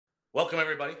Welcome,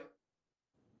 everybody.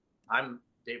 I'm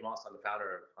Dave Moss. I'm the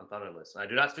founder of Unfunded List, and I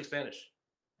do not speak Spanish.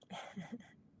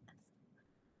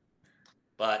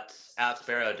 But Alex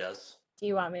Barrow does. Do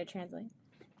you want me to translate?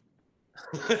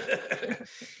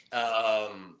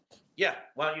 Yeah,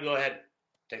 why don't you go ahead,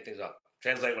 take things up,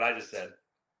 translate what I just said,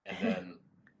 and then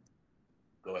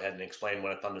go ahead and explain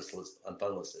what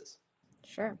Unfunded List is.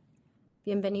 Sure.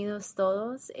 Bienvenidos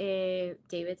todos.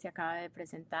 David se acaba de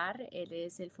presentar. Él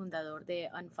es el fundador de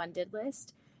Unfunded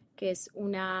List, que es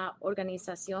una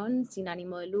organización sin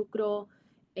ánimo de lucro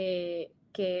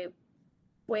que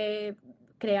fue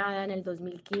creada en el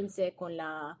 2015 con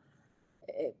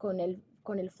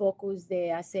el focus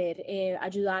de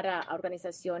ayudar a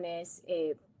organizaciones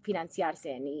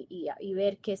financiarse y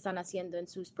ver qué están haciendo en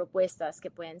sus propuestas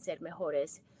que pueden ser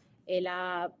mejores. Él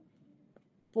ha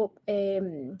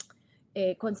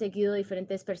conseguido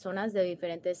diferentes personas de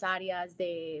diferentes áreas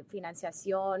de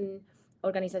financiación,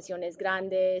 organizaciones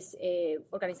grandes,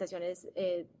 organizaciones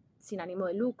sin ánimo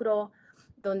de lucro,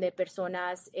 donde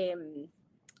personas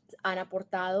han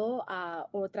aportado a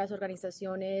otras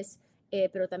organizaciones,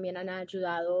 pero también han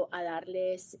ayudado a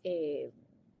darles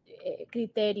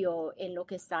criterio en lo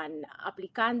que están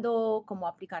aplicando, cómo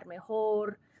aplicar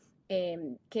mejor,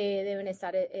 qué deben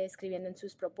estar escribiendo en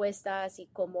sus propuestas y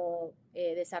cómo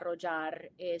desarrollar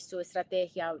su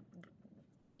estrategia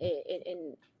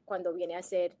cuando viene a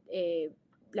ser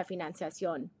la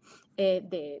financiación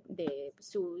de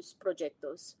sus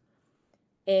proyectos.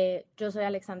 Yo soy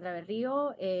Alexandra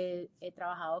Berrío, he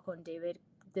trabajado con David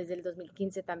desde el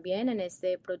 2015 también en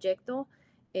este proyecto.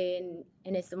 En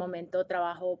este momento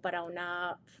trabajo para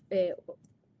una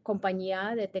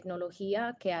compañía de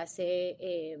tecnología que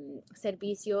hace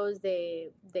servicios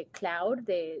de cloud,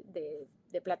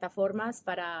 de plataformas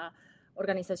para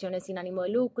organizaciones sin ánimo de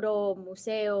lucro,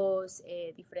 museos,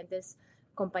 diferentes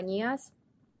compañías.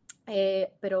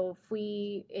 Pero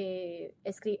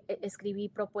escribí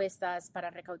propuestas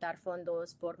para recaudar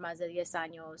fondos por más de 10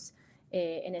 años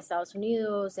en Estados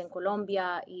Unidos, en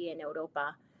Colombia y en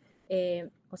Europa.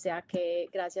 O sea que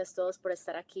gracias a todos por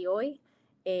estar aquí hoy.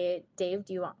 Dave,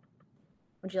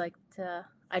 would you like to,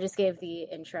 I just gave the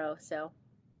intro, so.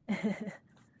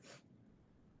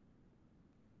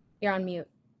 You're on mute.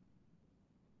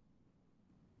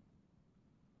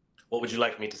 What would you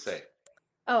like me to say?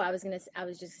 Oh, I was just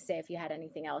gonna say if you had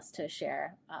anything else to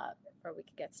share, or we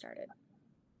could get started.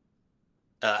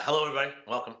 Hello, everybody.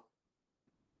 Welcome.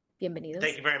 Bienvenidos.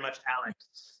 Thank you very much,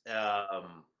 Alex,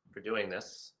 for doing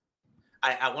this.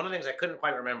 One of the things I couldn't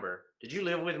quite remember, did you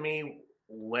live with me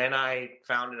when I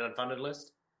founded Unfunded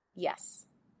List? Yes.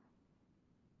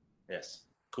 Yes.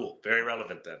 Cool. Very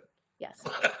relevant then. Yes.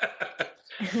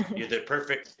 You're the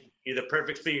perfect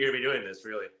speaker to be doing this,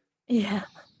 really. Yeah,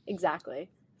 exactly.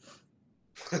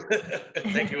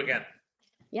 Thank you again.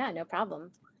 Yeah, no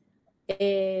problem.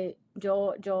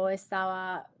 Yo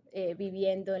estaba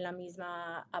viviendo en la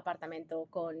misma apartamento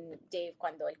con Dave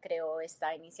cuando él creó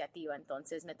esta iniciativa,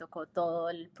 entonces me tocó todo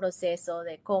el proceso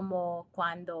de cómo,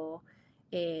 cuándo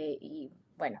y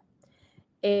bueno.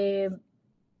 Hay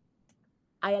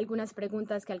algunas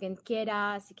preguntas que alguien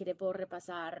quiera, si quiere puedo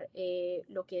repasar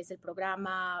lo que es el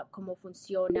programa, cómo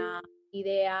funciona,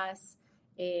 ideas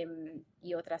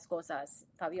y otras cosas.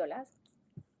 Fabiola,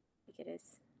 si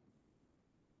quieres.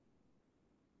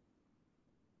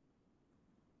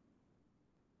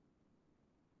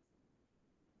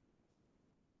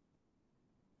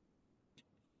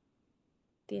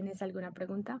 ¿Tienes alguna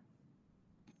pregunta?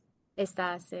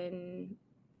 Estás veo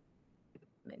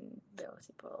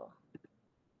si puedo.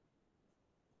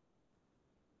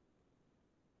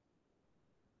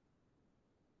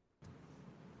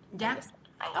 ¿Ya?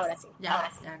 Ahora sí.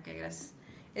 Ya, que gracias.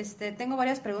 Tengo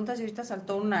varias preguntas y ahorita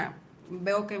saltó una.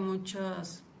 Veo que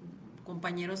muchos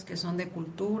compañeros que son de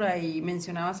cultura y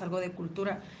mencionabas algo de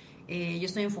cultura. Yo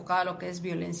estoy enfocada a lo que es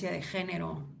violencia de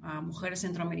género a mujeres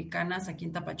centroamericanas aquí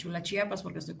en Tapachula, Chiapas,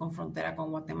 porque estoy con frontera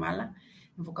con Guatemala,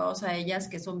 enfocados a ellas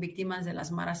que son víctimas de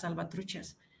las maras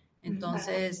salvatruchas.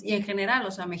 Entonces, y en general,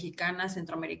 o sea, mexicanas,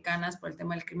 centroamericanas, por el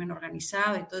tema del crimen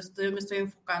organizado y todo esto, yo me estoy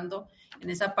enfocando en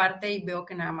esa parte y veo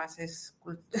que nada más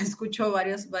escucho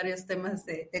varios temas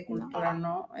de cultura,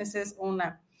 ¿no? Esa es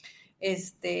una.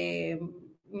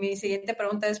 Mi siguiente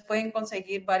pregunta es, ¿pueden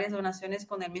conseguir varias donaciones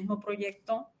con el mismo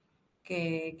proyecto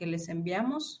que les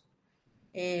enviamos?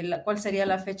 ¿Cuál sería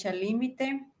la fecha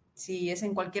límite? Si es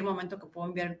en cualquier momento que puedo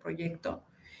enviar el proyecto.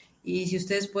 Y si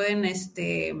ustedes pueden Si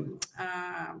quieres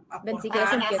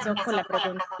empiezo con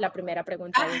la primera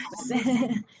pregunta.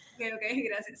 Ok,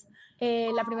 gracias.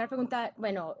 La primera pregunta,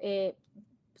 bueno,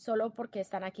 solo porque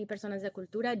están aquí personas de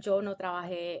cultura. Yo no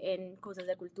trabajé en cosas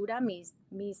de cultura. Mis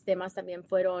temas también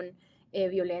fueron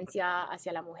violencia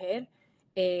hacia la mujer.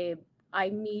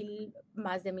 Hay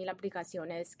más de 1000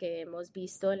 aplicaciones que hemos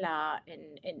visto en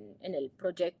el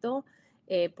proyecto.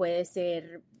 Puede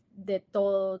ser de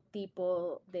todo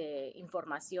tipo de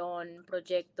información,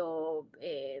 proyecto,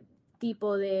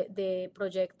 tipo de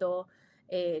proyecto,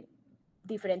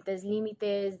 diferentes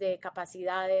límites de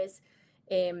capacidades.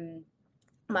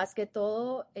 Más que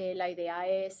todo, la idea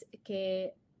es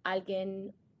que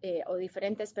alguien o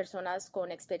diferentes personas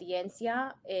con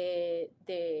experiencia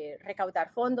de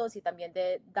recaudar fondos y también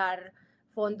de dar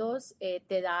fondos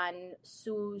te dan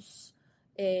sus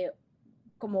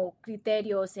como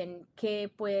criterios en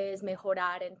qué puedes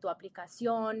mejorar en tu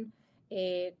aplicación,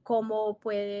 cómo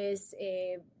puedes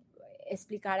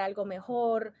explicar algo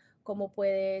mejor, cómo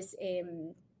puedes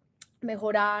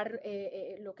mejorar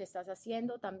lo que estás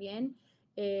haciendo también.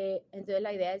 Entonces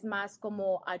la idea es más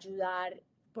como ayudar,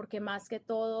 porque más que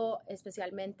todo,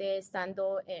 especialmente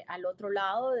estando al otro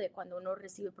lado de cuando uno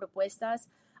recibe propuestas,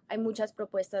 hay muchas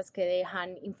propuestas que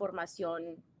dejan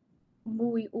información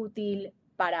muy útil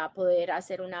para poder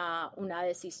hacer una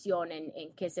decisión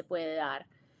en qué se puede dar.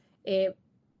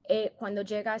 Cuando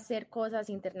llega a hacer cosas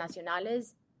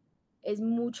internacionales, es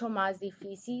mucho más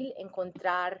difícil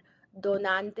encontrar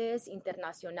donantes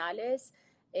internacionales,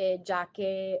 ya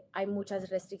que hay muchas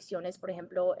restricciones, por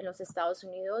ejemplo, en los Estados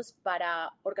Unidos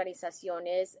para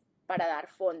organizaciones para dar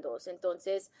fondos.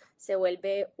 Entonces se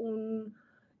vuelve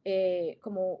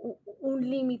como un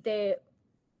límite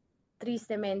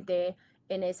tristemente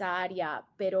en esa área,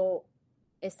 pero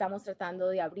estamos tratando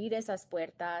de abrir esas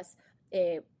puertas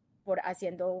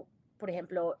haciendo, por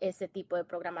ejemplo, ese tipo de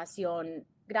programación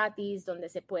gratis donde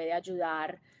se puede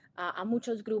ayudar a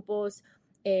muchos grupos,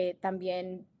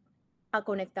 también a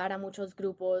conectar a muchos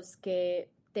grupos que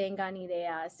tengan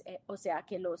ideas, o sea,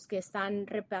 que los que están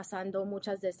repasando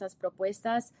muchas de estas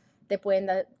propuestas te pueden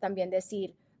también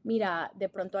decir, mira, de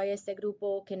pronto hay este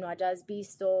grupo que no hayas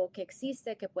visto que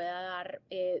existe, que pueda dar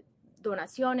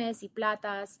donaciones y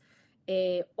platas,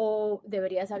 o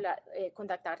deberías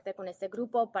contactarte con este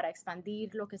grupo para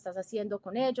expandir lo que estás haciendo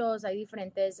con ellos. Hay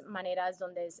diferentes maneras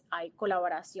donde hay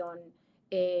colaboración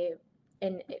en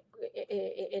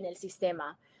el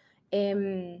sistema.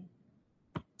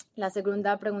 La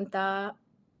segunda pregunta,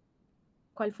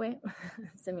 ¿cuál fue?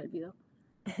 Se me olvidó.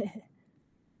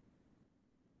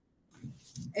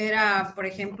 Era, por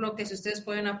ejemplo, que si ustedes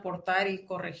pueden aportar y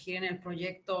corregir en el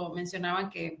proyecto, mencionaban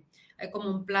que hay como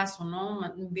un plazo, ¿no?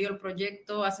 Envío el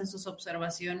proyecto, hacen sus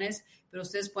observaciones, pero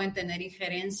ustedes pueden tener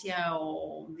injerencia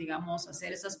o, digamos,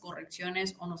 hacer esas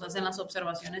correcciones o nos hacen las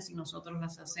observaciones y nosotros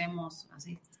las hacemos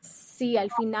así. Sí,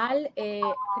 al final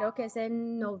creo que es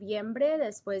en noviembre,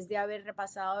 después de haber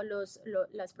repasado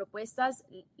las propuestas,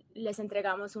 les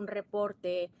entregamos un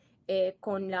reporte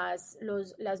con las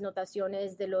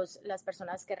notaciones de las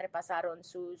personas que repasaron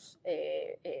sus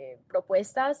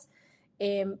propuestas,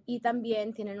 y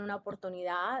también tienen una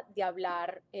oportunidad de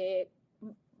hablar,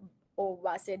 o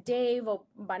va a ser Dave, o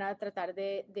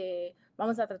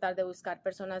vamos a tratar de buscar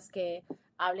personas que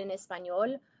hablen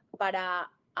español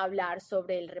para hablar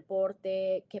sobre el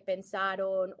reporte, qué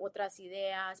pensaron, otras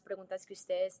ideas, preguntas que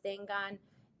ustedes tengan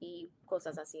y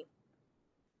cosas así.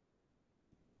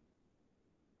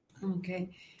 Ok.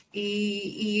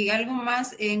 Y algo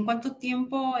más, ¿en cuánto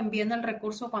tiempo envían el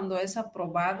recurso cuando es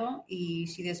aprobado? Y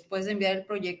si después de enviar el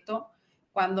proyecto,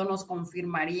 ¿cuándo nos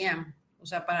confirmarían? O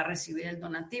sea, para recibir el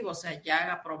donativo, o sea,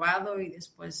 ya aprobado y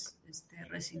después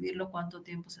recibirlo, ¿cuánto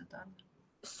tiempo se tarda?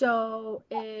 So,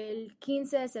 el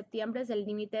 15 de septiembre es el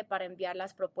límite para enviar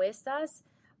las propuestas.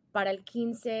 Para el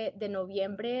 15 de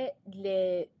noviembre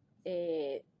le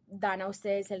dan a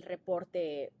ustedes el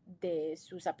reporte de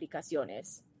sus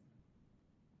aplicaciones.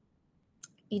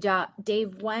 Y ya,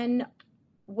 Dave, when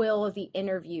will the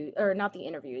interview, or not the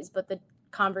interviews, but the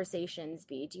conversations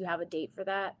be? Do you have a date for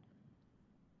that?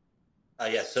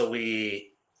 Yeah, so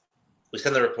we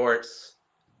send the reports,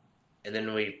 and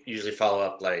then we usually follow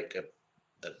up like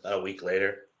a week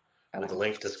later with a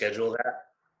link to schedule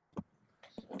that.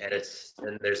 And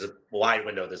there's a wide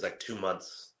window. There's like 2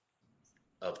 months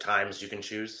of times you can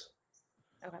choose.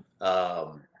 Okay.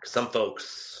 Some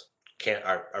folks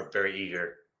are very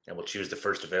eager and will choose the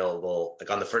first available. Like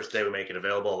on the first day we make it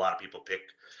available, a lot of people pick.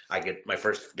 I get my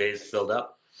first days filled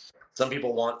up. Some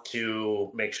people want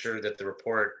to make sure that the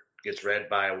report gets read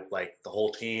by like the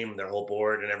whole team, their whole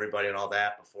board, and everybody, and all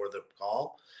that before the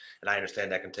call. And I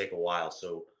understand that can take a while.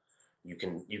 So you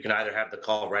can either have the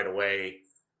call right away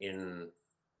in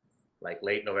like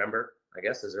late November, I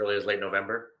guess, as early as late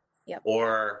November, Yep.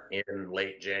 or in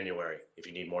late January if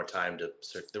you need more time to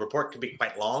search. The report can be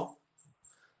quite long.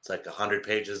 It's like 100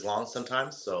 pages long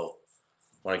sometimes, so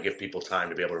I want to give people time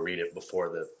to be able to read it before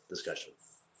the discussion.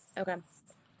 Okay.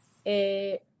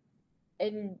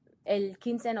 El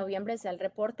 15 de noviembre es el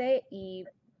reporte y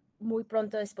muy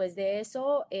pronto después de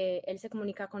eso, él se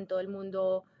comunica con todo el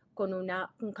mundo con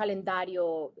un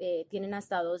calendario. Tienen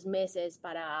hasta 2 meses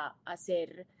para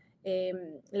hacer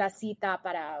la cita,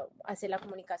 para hacer la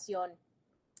comunicación.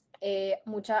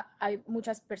 Hay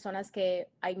muchas personas que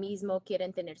ahí mismo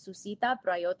quieren tener su cita,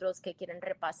 pero hay otros que quieren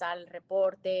repasar el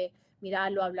reporte,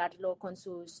 mirarlo, hablarlo con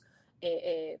sus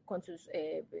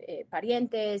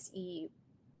parientes y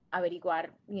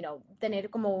averiguar, tener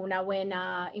como una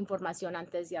buena información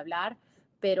antes de hablar,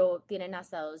 pero tienen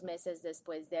hasta 2 meses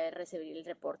después de recibir el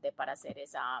reporte para hacer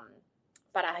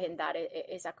para agendar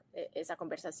esa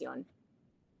conversación.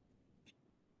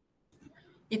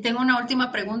 Y tengo una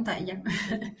última pregunta ya.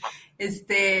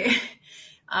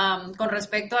 Con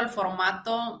respecto al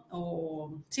formato,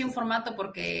 un formato,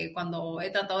 porque cuando he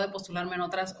tratado de postularme en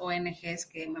otras ONGs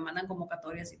que me mandan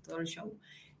convocatorias y todo el show,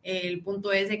 el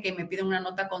punto es de que me piden una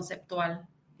nota conceptual.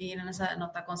 Y en esa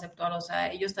nota conceptual, o sea,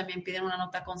 ellos también piden una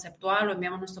nota conceptual o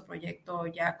enviamos nuestro proyecto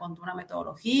ya con una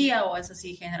metodología o es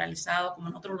así generalizado como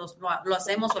nosotros lo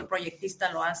hacemos o el proyectista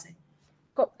lo hace.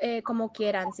 Como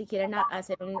quieran, si quieren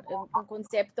hacer un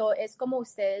concepto, es como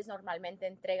ustedes normalmente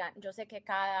entregan. Yo sé que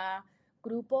cada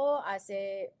grupo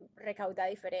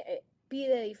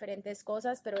pide diferentes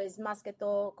cosas, pero es más que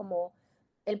todo como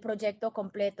el proyecto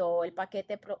completo, el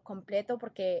paquete completo,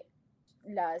 porque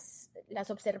las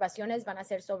observaciones van a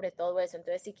ser sobre todo eso.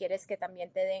 Entonces, si quieres que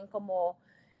también te den como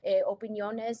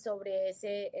opiniones sobre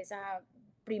esa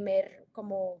primer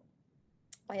como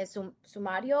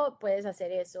sumario, puedes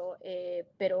hacer eso,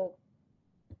 pero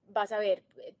vas a ver,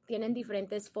 tienen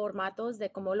diferentes formatos de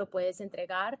cómo lo puedes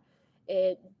entregar.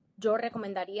 Yo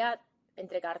recomendaría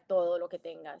entregar todo lo que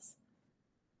tengas.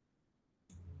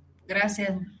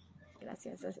 Gracias.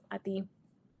 Gracias a ti.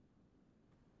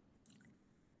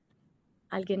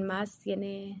 ¿Alguien más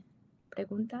tiene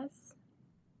preguntas?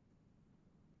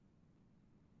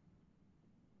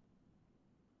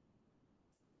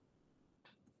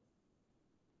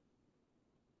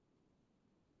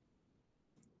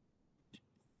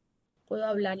 ¿Puedo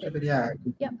hablarle? Yo quería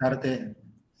preguntarte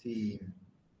si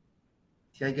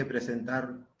hay que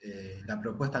presentar la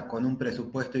propuesta con un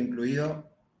presupuesto incluido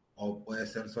o puede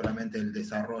ser solamente el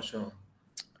desarrollo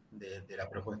de la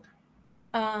propuesta.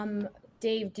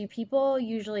 Dave, do people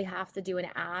usually have to do an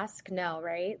ask? No,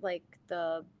 right? With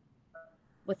the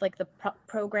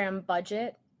program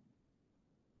budget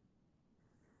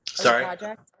of the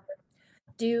project?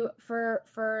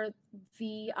 For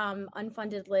the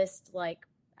unfunded list, like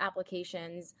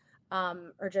applications,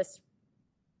 or just,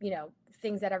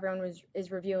 things that everyone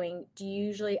is reviewing, do you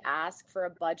usually ask for a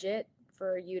budget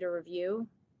for you to review?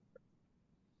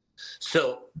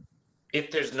 So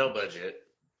if there's no budget,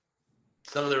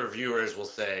 some of the reviewers will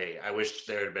say, I wish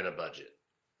there had been a budget.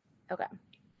 Okay.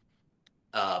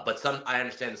 But I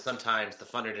understand that sometimes the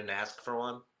funder didn't ask for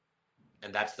one,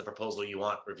 and that's the proposal you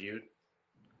want reviewed.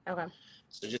 Okay.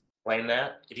 So just explain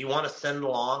that. If you want to send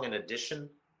along in addition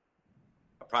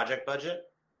a project budget,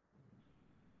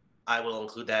 I will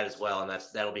include that as well, and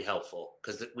that'll be helpful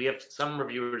because we have some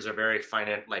reviewers are very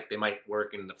like they might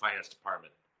work in the finance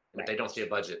department, and Right. if they don't see a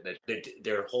budget,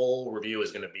 their whole review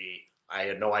is going to be, I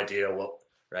had no idea what,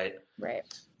 right? Right.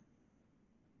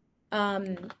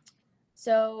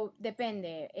 So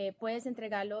depende. Puedes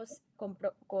entregarlos con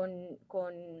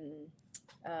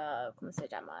 ¿cómo se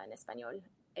llama en español?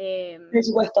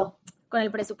 Presupuesto. Con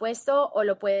el presupuesto o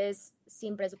lo puedes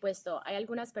sin presupuesto. Hay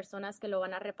algunas personas que lo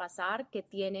van a repasar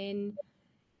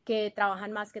que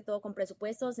trabajan más que todo con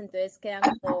presupuestos, entonces quedan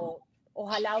como,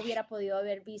 ojalá hubiera podido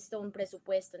haber visto un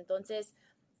presupuesto. Entonces,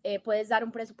 puedes dar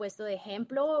un presupuesto de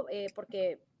ejemplo,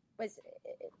 porque pues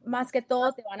más que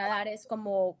todo te van a dar es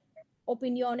como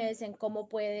opiniones en cómo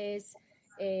puedes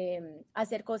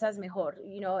hacer cosas mejor,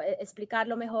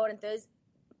 explicarlo mejor. Entonces,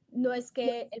 no es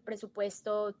que el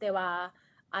presupuesto te va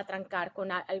a trancar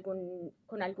con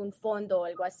algún fondo o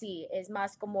algo así, es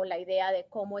más como la idea de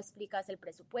cómo explicas el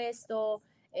presupuesto,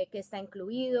 qué está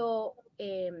incluido,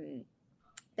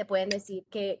 te pueden decir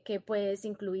qué puedes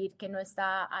incluir que no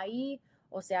está ahí,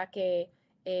 o sea que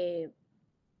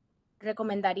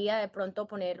recomendaría de pronto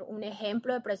poner un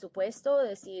ejemplo de presupuesto,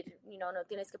 decir, no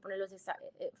tienes que poner los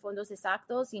fondos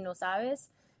exactos si no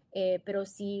sabes, pero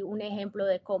sí un ejemplo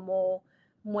de cómo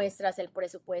muestras el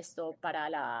presupuesto para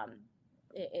la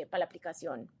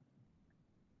aplicación.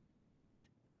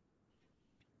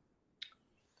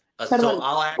 So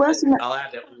I'll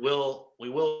add that we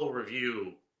will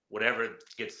review whatever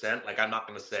gets sent. Like, I'm not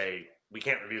going to say we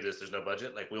can't review this, there's no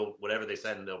budget. Like, whatever they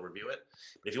send, they'll review it.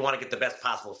 But if you want to get the best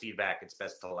possible feedback, it's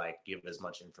best to like give as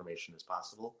much information as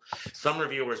possible. Some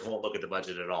reviewers won't look at the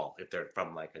budget at all if they're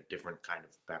from like a different kind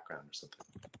of background or something.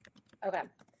 Okay.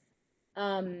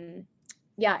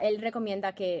 Ya, él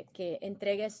recomienda que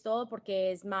entregues todo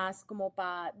porque es más como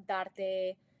para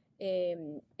darte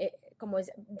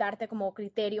darte como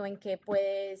criterio en qué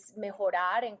puedes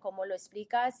mejorar, en cómo lo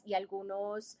explicas, y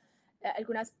algunas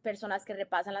personas que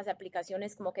repasan las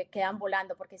aplicaciones como que quedan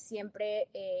volando porque siempre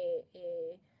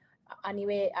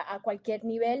a cualquier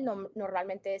nivel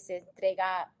normalmente se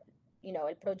entrega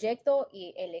el proyecto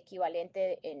y el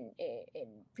equivalente en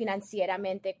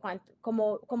financieramente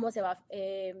cómo se va a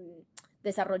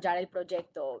desarrollar el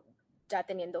proyecto, ya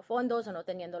teniendo fondos o no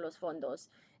teniendo los fondos.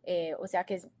 O sea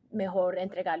que es mejor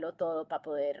entregarlo todo para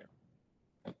poder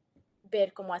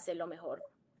ver cómo hacerlo mejor.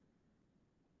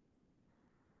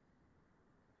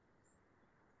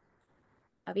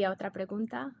 ¿Había otra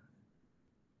pregunta?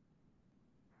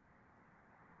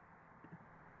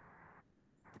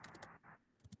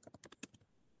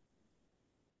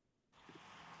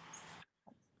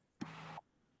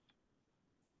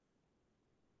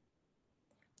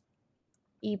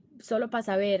 Y solo para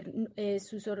saber,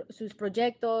 sus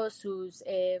proyectos, sus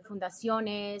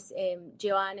fundaciones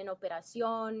llevan en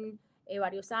operación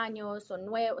varios años, son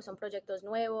nuevos, son proyectos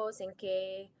nuevos, ¿en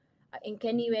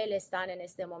qué nivel están en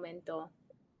este momento?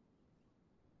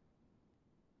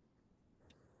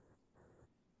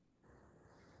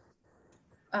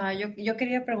 Yo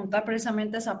quería preguntar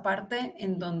precisamente esa parte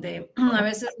en donde a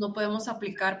veces no podemos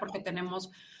aplicar porque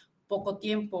tenemos poco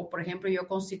tiempo. Por ejemplo, yo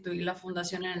constituí la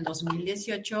fundación en el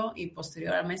 2018 y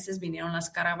posterior a meses vinieron las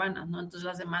caravanas, ¿no? Entonces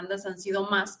las demandas han sido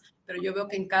más, pero yo veo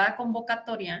que en cada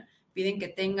convocatoria piden que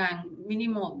tengan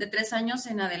mínimo de 3 años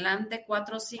en adelante,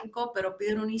 4 o 5, pero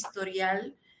piden un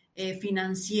historial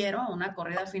financiero, una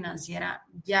corrida financiera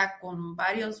ya con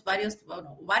varios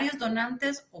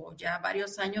donantes o ya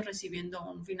varios años recibiendo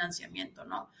un financiamiento,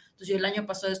 ¿no? Entonces yo el año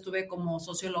pasado estuve como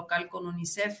socio local con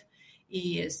UNICEF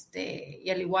y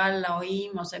al igual la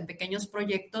oímos en pequeños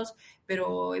proyectos,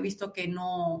 pero he visto que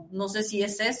no sé si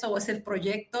es eso o es el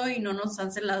proyecto y no nos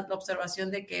hacen la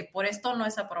observación de que por esto no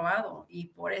es aprobado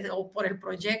o por el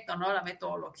proyecto, ¿no? La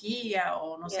metodología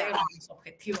o no sé, los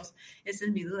objetivos. Esa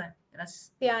es mi duda.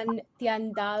 Gracias. ¿Te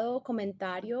han dado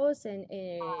comentarios?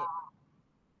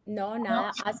 No,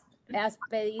 nada. No. ¿Has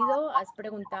pedido, has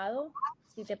preguntado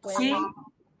si te pueden? Sí.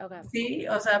 Okay. Sí,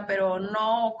 o sea, pero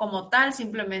no como tal,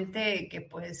 simplemente que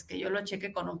yo lo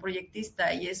cheque con un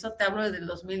proyectista, y eso te hablo desde el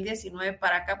 2019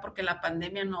 para acá porque la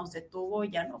pandemia nos detuvo,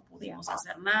 ya no pudimos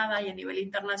hacer nada, y a nivel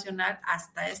internacional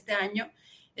hasta este año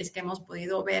es que hemos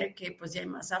podido ver que pues ya hay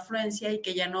más afluencia y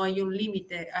que ya no hay un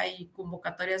límite. Hay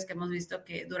convocatorias que hemos visto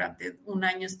que durante un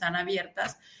año están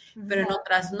abiertas, pero en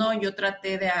otras no. Yo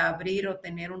traté de abrir o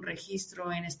tener un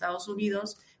registro en Estados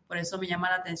Unidos. Por eso me llama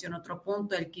la atención otro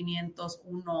punto, el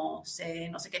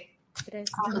 501C, no sé qué.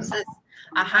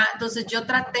 Entonces yo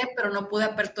traté, pero no pude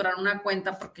aperturar una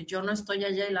cuenta porque yo no estoy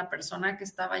allá y la persona que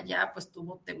estaba allá pues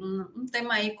tuvo un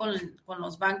tema ahí con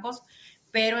los bancos,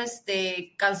 pero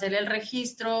cancelé el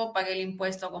registro, pagué el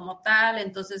impuesto como tal.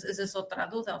 Entonces esa es otra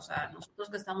duda. O sea, nosotros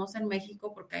que estamos en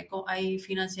México, porque hay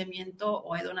financiamiento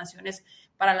o hay donaciones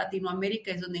para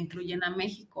Latinoamérica, es donde incluyen a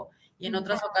México. Y en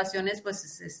otras ocasiones,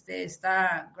 pues,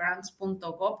 está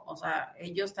grants.gov, o sea,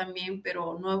 ellos también,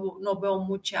 pero no veo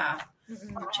mucha...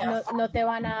 No te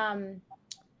van a...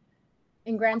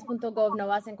 En grants.gov no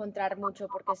vas a encontrar mucho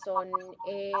porque son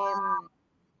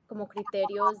como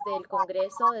criterios del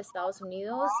Congreso de Estados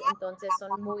Unidos, entonces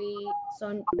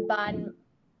van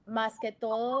más que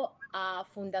todo a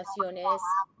fundaciones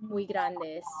muy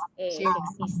grandes que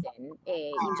existen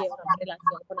y llevan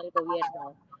relación con el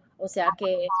gobierno. O sea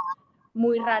que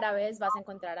muy rara vez vas a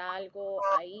encontrar algo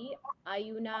ahí.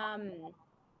 Hay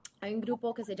un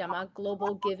grupo que se llama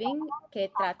Global Giving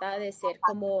que trata de ser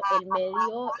como el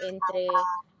medio entre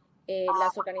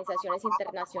las organizaciones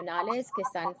internacionales que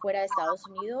están fuera de Estados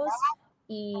Unidos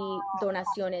y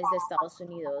donaciones de Estados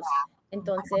Unidos.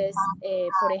 Entonces,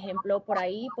 por ejemplo, por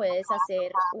ahí puedes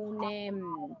hacer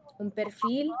un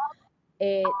perfil,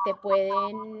 te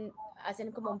pueden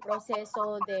hacen como un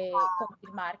proceso de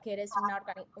confirmar que eres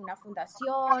una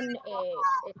fundación,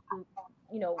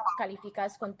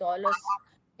 calificas con todos los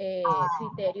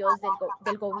criterios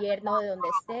del gobierno de donde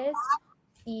estés,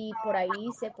 y por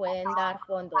ahí se pueden dar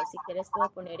fondos. Si quieres puedo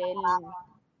poner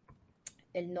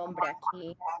el nombre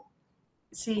aquí.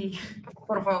 Sí,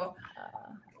 por favor.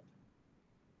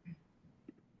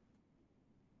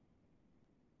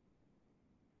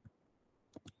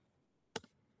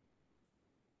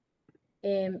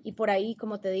 Y por ahí,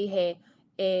 como te dije,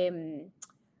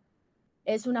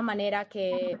 es una manera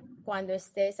que cuando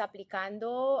estés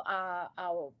aplicando a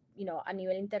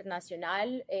nivel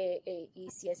internacional y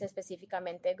si es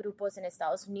específicamente grupos en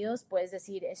Estados Unidos, puedes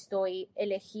decir estoy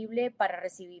elegible para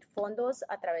recibir fondos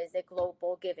a través de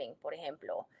Global Giving, por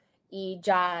ejemplo, y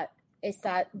ya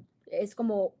es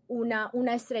como una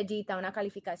estrellita, una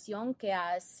calificación que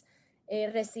has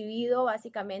recibido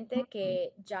básicamente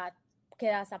que ya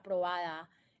quedas aprobada.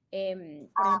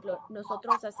 Por ejemplo,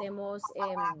 nosotros hacemos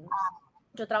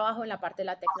yo trabajo en la parte de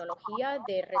la tecnología,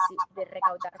 de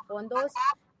recaudar fondos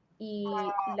y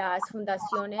las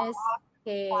fundaciones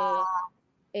que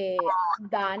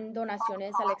dan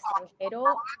donaciones al extranjero,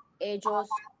 ellos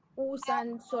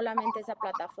usan solamente esa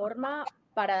plataforma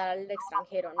para dar al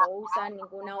extranjero, no usan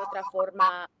ninguna otra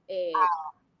forma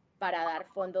para dar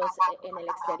fondos en el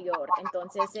exterior.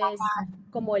 Entonces es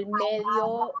como el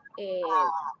medio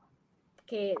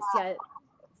que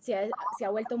se ha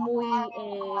vuelto muy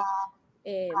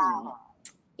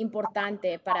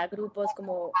importante para grupos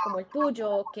como el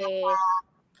tuyo, que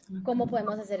cómo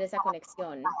podemos hacer esa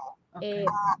conexión.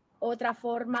 Otra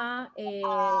forma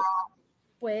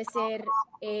puede ser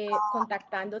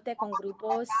contactándote con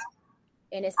grupos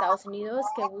en Estados Unidos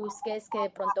que busques que de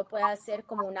pronto pueda ser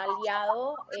como un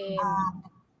aliado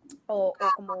o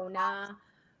como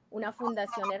una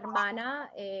fundación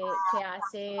hermana que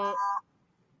hace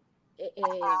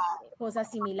cosas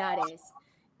similares.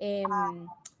 En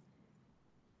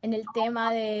el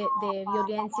tema de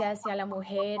violencia hacia la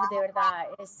mujer, de verdad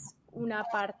es una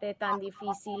parte tan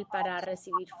difícil para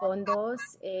recibir fondos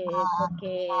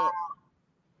porque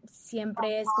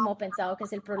siempre es como pensado que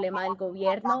es el problema del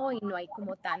gobierno y no hay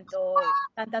como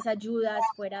tantas ayudas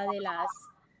fuera de las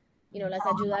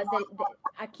ayudas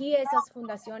aquí esas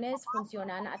fundaciones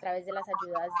funcionan a través de las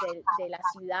ayudas de la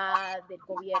ciudad, del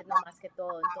gobierno más que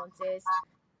todo. Entonces,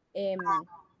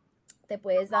 te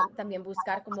puedes también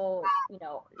buscar como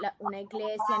una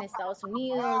iglesia en Estados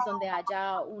Unidos donde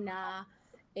haya una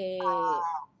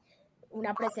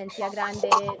presencia grande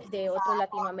de otros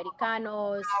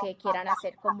latinoamericanos que quieran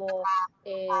hacer como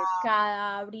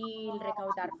cada abril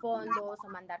recaudar fondos o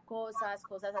mandar cosas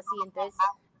así. Entonces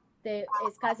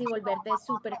es casi volverte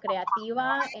súper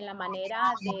creativa en la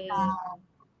manera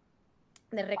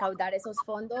de recaudar esos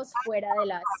fondos fuera de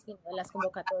las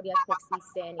convocatorias que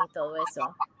existen y todo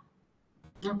eso.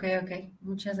 Ok,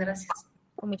 muchas gracias.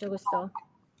 Con mucho gusto.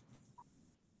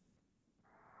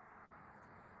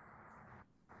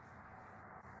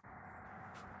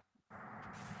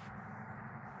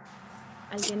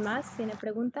 ¿Alguien más tiene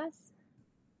preguntas?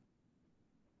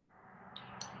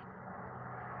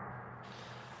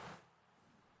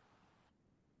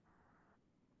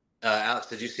 Alex,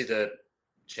 did you see the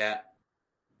chat?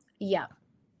 Yeah.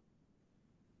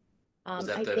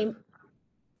 Think.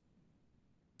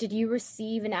 Did you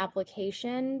receive an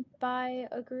application by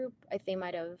a group? I think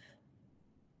might have.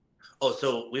 Oh,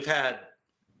 so we've had.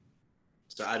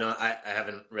 So I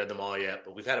haven't read them all yet,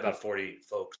 but we've had about 40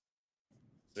 folks.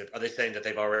 Are they saying that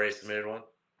they've already submitted one?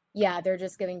 Yeah, they're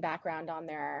just giving background on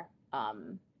their.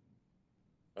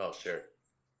 Oh, sure.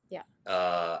 Yeah.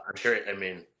 I'm sure. I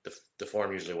mean, the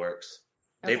form usually works.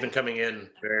 Okay. They've been coming in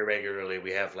very regularly.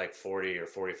 We have like 40 or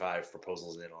 45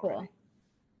 proposals in already. Cool.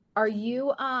 Are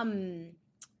you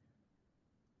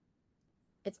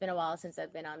It's been a while since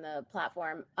I've been on the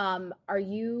platform. Are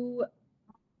you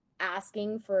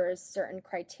asking for certain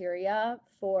criteria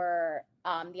for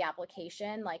the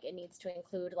application? Like it needs to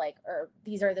include or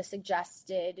these are the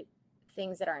suggested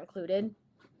things that are included?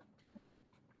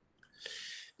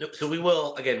 No, so we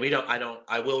will, again,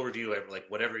 I will review it, like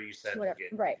whatever you said will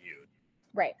get reviewed.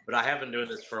 Right. But I have been doing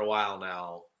this for a while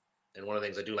now. And one of the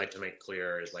things I do like to make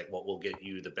clear is like what will get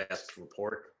you the best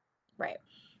report. Right.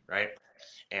 Right.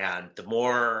 And the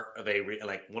more of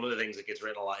one of the things that gets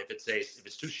written a lot, if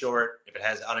it's too short, if it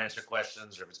has unanswered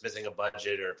questions, or if it's missing a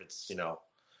budget, or if it's,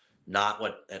 not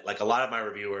what, like a lot of my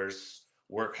reviewers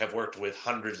have worked with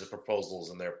hundreds of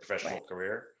proposals in their professional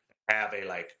career, have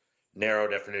a narrow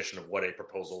definition of what a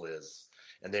proposal is.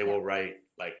 And they will write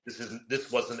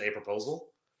this wasn't a proposal.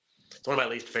 It's one of my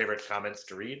least favorite comments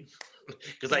to read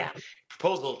because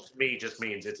proposal to me just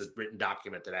means it's a written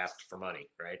document that asks for money.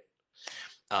 Right.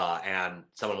 And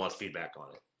someone wants feedback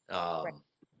on it.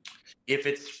 If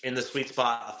it's in the sweet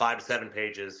spot of 5 to 7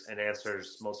 pages and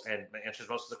answers most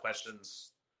of the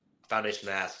questions Foundation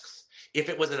asks, if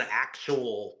it was an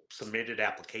actual submitted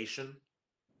application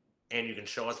and you can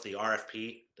show us the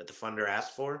RFP that the funder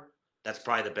asked for, that's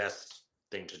probably the best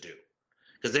thing to do.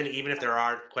 Because then even if there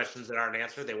are questions that aren't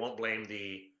answered, they won't blame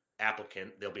the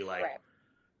applicant. They'll be like,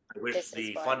 I wish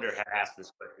the funder had asked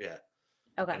this question. Yeah.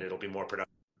 Okay. and it'll be more productive.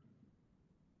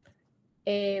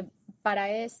 Para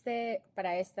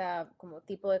esta como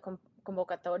tipo de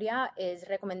convocatoria es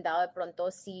recomendado de pronto,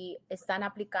 si están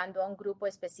aplicando a un grupo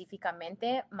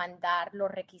específicamente, mandar los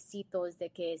requisitos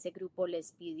de que ese grupo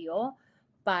les pidió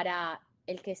para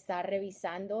el que está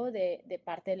revisando de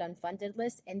parte del Unfunded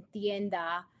List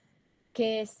entienda a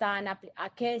qué están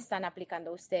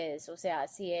aplicando ustedes. O sea,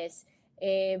 si es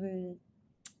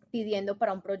pidiendo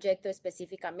para un proyecto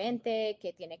específicamente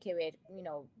que tiene que ver,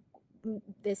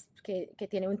 que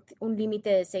tiene un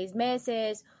límite de 6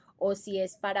 meses, o si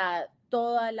es para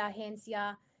toda la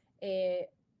agencia.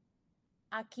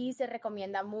 Aquí se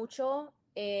recomienda mucho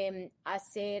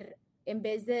hacer, en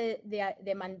vez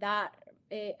de mandar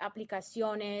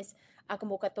aplicaciones a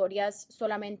convocatorias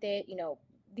solamente,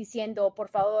 diciendo, por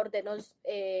favor, denos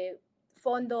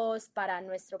fondos para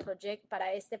nuestro proyecto,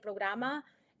 para este programa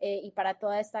y para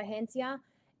toda esta agencia.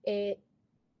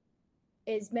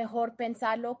 Es mejor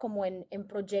pensarlo como en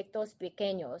proyectos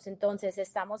pequeños. Entonces,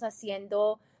 estamos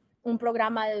haciendo un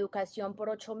programa de educación por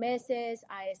 8 meses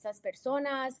a estas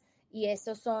personas, y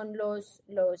estos son lo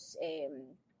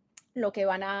que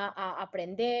van a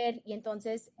aprender. Y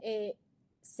entonces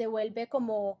se vuelve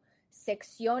como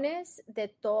secciones de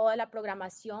toda la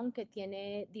programación que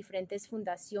tiene diferentes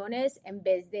fundaciones, en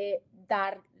vez de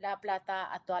dar la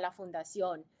plata a toda la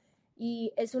fundación.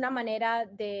 Y es una manera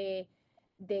de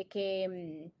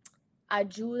que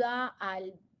ayuda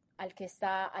al que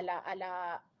está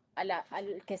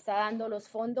al que está dando los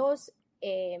fondos,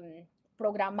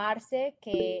 programarse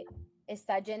que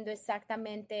está yendo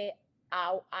exactamente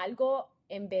a algo,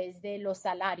 en vez de los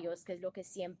salarios, que es lo que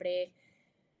siempre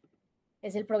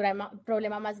es el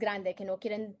problema más grande, que no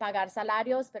quieren pagar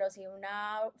salarios, pero si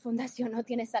una fundación no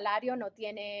tiene salario, no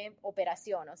tiene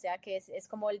operación. O sea que es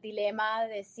como el dilema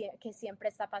que siempre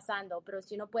está pasando. Pero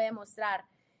si uno puede mostrar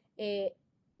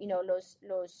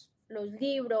los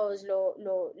libros,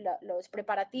 los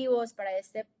preparativos para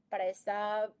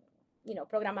esta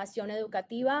programación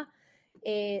educativa,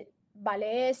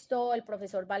 vale esto, el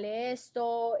profesor vale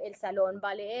esto, el salón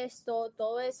vale esto,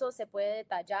 todo eso se puede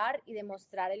detallar y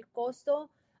demostrar el costo.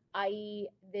 Ahí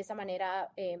de esa manera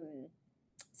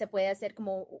se puede hacer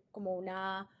como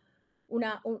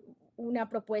una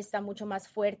propuesta mucho más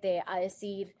fuerte, a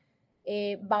decir,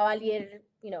 va a valer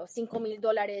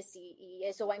 $5,000 y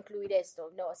eso va a incluir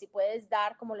esto. No, si puedes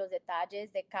dar como los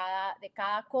detalles de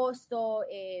cada costo,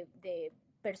 de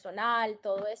personal,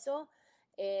 todo eso.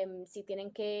 Si tienen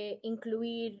que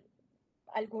incluir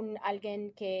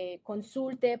alguien que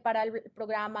consulte para el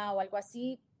programa o algo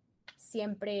así,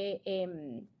 siempre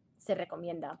se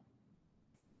recomienda.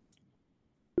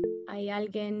 ¿Hay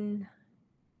alguien?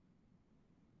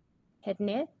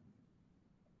 ¿Hednet?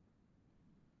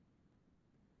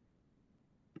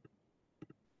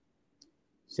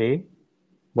 Sí,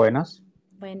 buenas.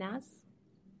 Buenas.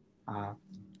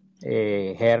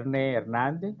 Gerne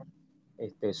Hernández,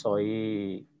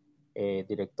 soy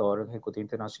director ejecutivo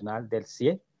internacional del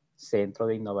CIE, Centro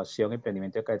de Innovación,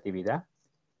 Emprendimiento y Creatividad,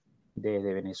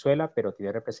 desde Venezuela, pero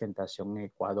tiene representación en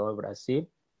Ecuador, Brasil,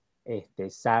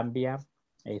 Zambia,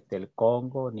 el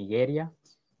Congo, Nigeria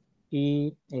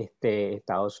y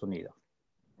Estados Unidos.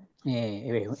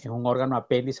 Es un órgano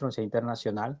apéndice de la Universidad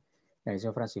Internacional, la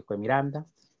Universidad Francisco de Miranda.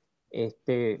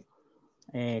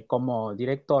 Como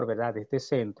director, ¿verdad?, de este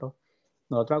centro,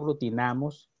 nosotros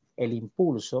aglutinamos el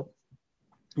impulso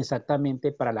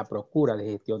exactamente para la procura de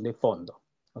gestión de fondos,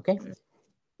 ¿ok?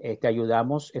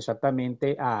 Ayudamos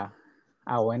exactamente a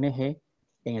ONG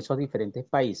en esos diferentes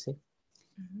países,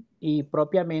 y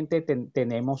propiamente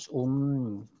tenemos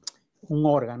un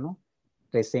órgano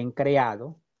recién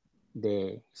creado,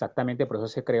 exactamente por eso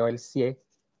se creó el CIE,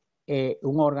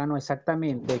 un órgano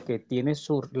exactamente que tiene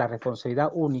la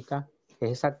responsabilidad única,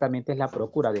 es exactamente la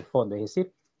procura de fondos, es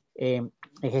decir,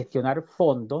 gestionar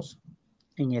fondos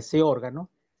en ese órgano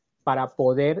para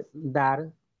poder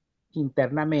dar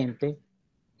internamente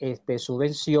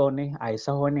subvenciones a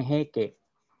esas ONG que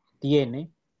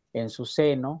tiene en su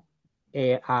seno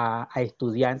a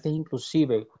estudiantes,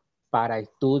 inclusive para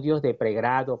estudios de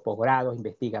pregrado, posgrado,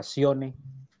 investigaciones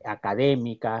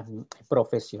académicas,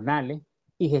 profesionales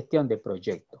y gestión de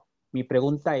proyectos. Mi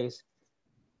pregunta es,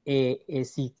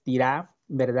 ¿existirá,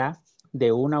 verdad,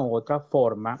 de una u otra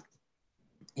forma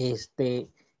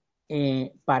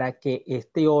para que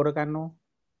este órgano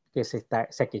que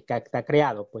está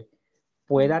creado, pues,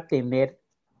 pueda tener,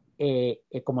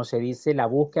 como se dice, la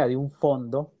búsqueda de un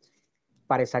fondo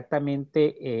para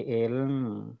exactamente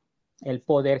el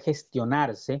poder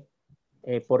gestionarse,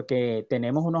 porque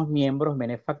tenemos unos miembros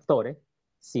benefactores,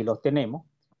 sí los tenemos,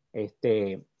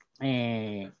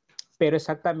 pero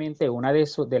exactamente una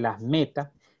de las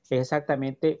metas es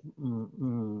exactamente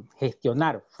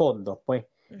gestionar fondos, pues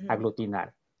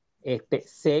aglutinar.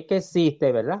 Sé que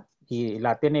existe, ¿verdad? Y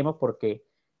la tenemos porque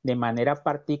de manera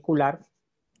particular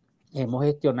hemos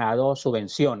gestionado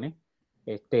subvenciones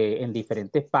en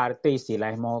diferentes partes y sí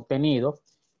las hemos obtenido,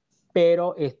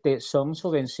 pero son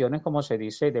subvenciones, como se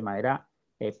dice, de manera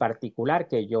particular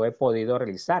que yo he podido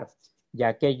realizar,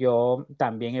 ya que yo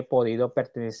también he podido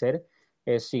pertenecer,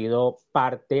 he sido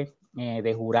parte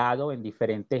de jurado en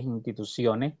diferentes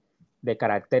instituciones de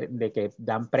carácter, de que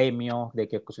dan premios, de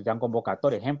que se dan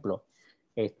convocatorias. Ejemplo,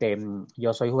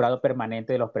 yo soy jurado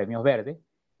permanente de los premios verdes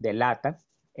de LATA,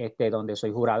 donde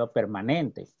soy jurado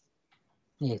permanente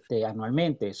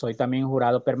anualmente. Soy también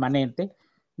jurado permanente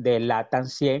del LATAM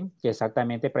 100, que es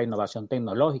exactamente para innovación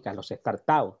tecnológica, los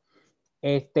startups.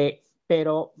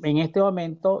 Pero en este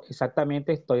momento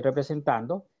exactamente estoy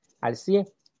representando al CIE,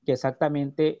 que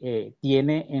exactamente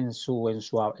tiene en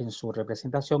su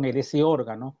representación ese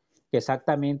órgano, que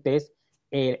exactamente es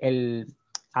el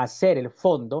hacer el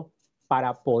fondo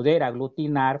para poder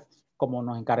aglutinar, como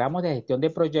nos encargamos de gestión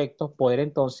de proyectos, poder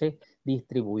entonces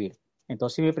distribuir.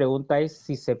 Entonces mi pregunta es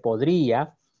si se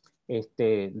podría,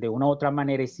 de una u otra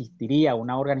manera, existiría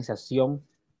una organización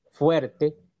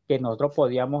fuerte que nosotros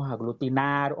podíamos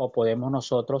aglutinar o podemos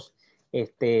nosotros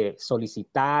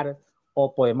solicitar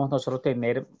o podemos nosotros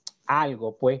tener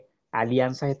algo, pues,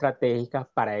 alianzas estratégicas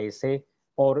para ese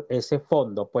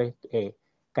fondo, pues,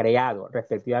 creado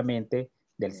respectivamente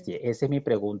del CIE. Esa es mi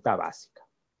pregunta básica.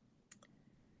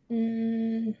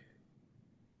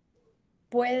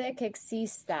 Puede que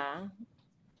exista,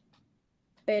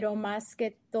 pero más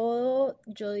que todo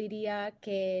yo diría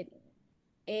que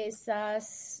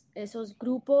esos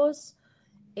grupos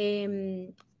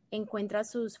encuentran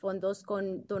sus fondos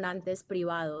con donantes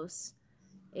privados.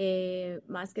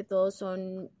 Más que todo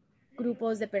son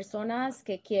grupos de personas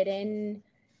que quieren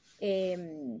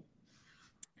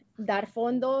dar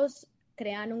fondos,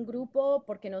 crean un grupo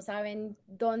porque no saben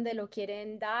dónde lo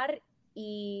quieren dar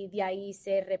y de ahí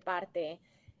se reparte.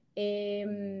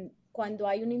 Cuando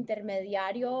hay un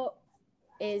intermediario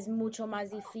es mucho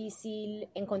más difícil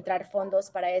encontrar fondos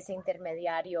para ese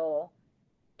intermediario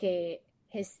que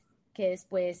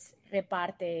después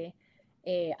reparte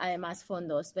además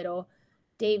fondos. Pero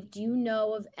Dave, do you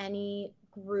know of any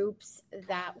groups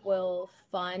that will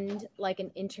fund like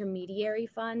an intermediary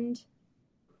fund?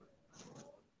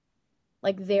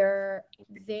 Like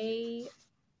they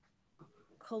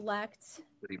collect,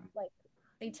 like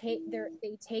they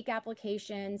take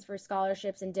applications for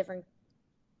scholarships in different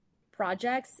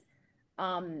projects,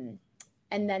 and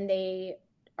then they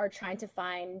are trying to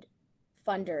find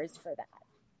funders for that.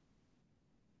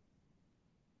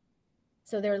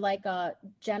 So they're like a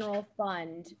general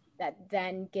fund that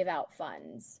then give out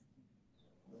funds.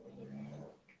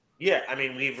 Yeah, I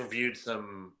mean, we've reviewed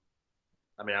some.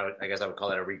 I mean, I guess I would call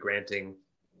that a regranting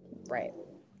Right.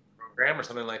 program or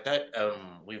something like that.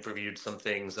 We've reviewed some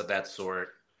things of that sort,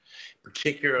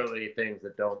 particularly things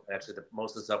that don't actually.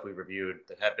 Most of the stuff we've reviewed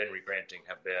that have been regranting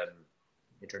have been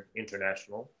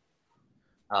international,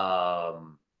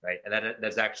 right? And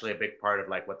that's actually a big part of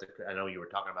like what I know you were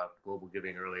talking about global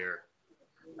giving earlier,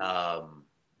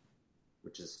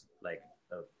 which is like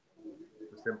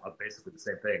basically the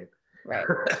same thing. Right.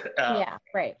 Yeah.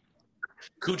 Right.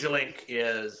 Kujulink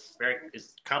is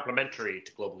complementary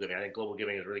to global giving. I think global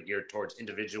giving is really geared towards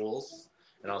individuals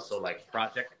and also like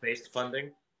project-based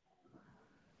funding.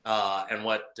 And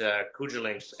what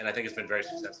Kujulink, and I think it's been very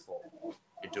successful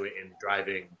in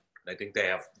driving. I think they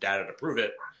have data to prove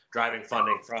it. Driving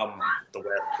funding from the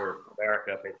West or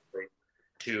America, basically,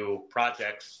 to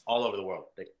projects all over the world,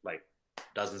 like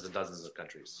dozens and dozens of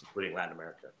countries, including Latin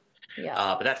America.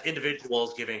 Yeah. But that's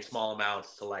individuals giving small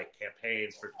amounts to like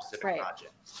campaigns for specific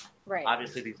projects. Right.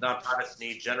 Obviously, these nonprofits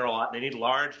need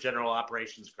large general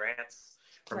operations grants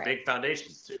from big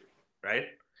foundations too, right?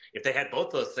 If they had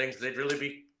both those things, they'd really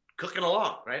be cooking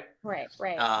along, right? Right.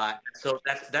 So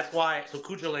that's why. So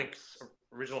Kujalink's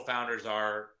original founders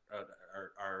are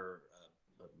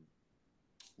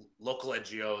local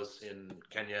NGOs in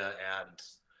Kenya and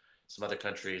some other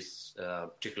countries,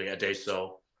 particularly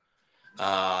Adeso.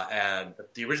 And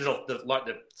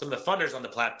some of the funders on the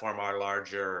platform are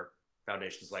larger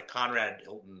foundations like Conrad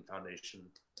Hilton Foundation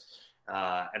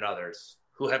and others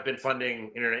who have been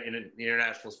funding in the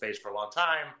international space for a long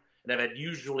time and have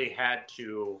usually had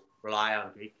to rely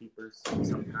on gatekeepers of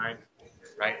some kind,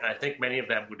 right? And I think many of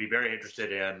them would be very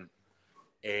interested in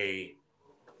a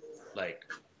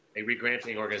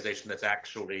regranting organization that's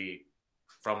actually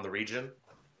from the region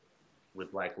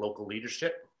with like local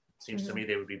leadership Seems to me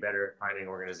they would be better at finding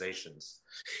organizations.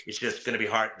 It's just going to be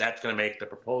hard. That's going to make the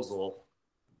proposal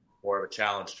more of a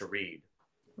challenge to read.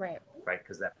 Right. Right,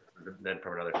 because that's then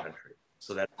from another country.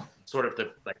 So that's sort of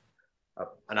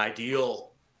an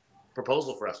ideal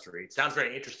proposal for us to read. Sounds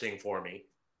very interesting for me.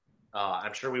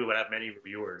 I'm sure we would have many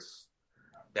reviewers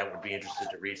that would be interested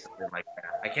to read something like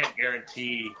that. I can't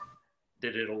guarantee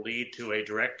that it'll lead to a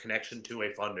direct connection to a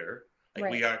funder. Like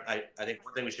Right. we are, I think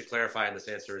one thing we should clarify in this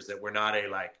answer is that we're not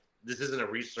this isn't a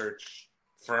research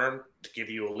firm to give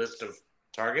you a list of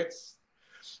targets.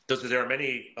 There are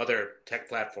many other tech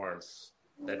platforms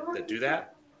that do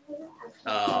that.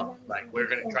 We're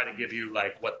going to try to give you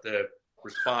what the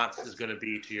response is going to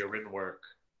be to your written work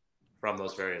from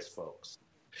those various folks.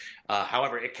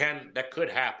 However, that could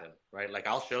happen, right?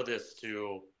 I'll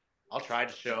try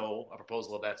to show a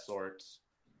proposal of that sort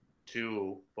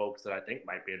to folks that I think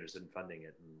might be interested in funding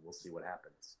it, and we'll see what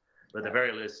happens. But at the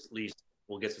very least,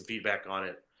 we'll get some feedback on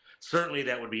it. Certainly,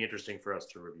 that would be interesting for us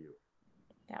to review.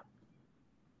 Yeah.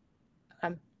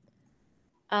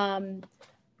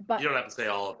 But, you don't have to say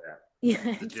all of that. Yeah,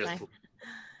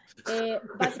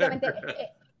 básicamente,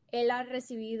 él ha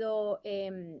recibido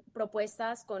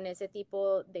propuestas con ese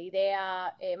tipo de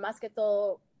idea, más que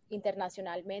todo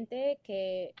internacionalmente,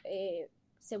 que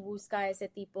se busca ese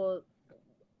tipo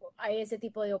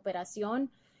de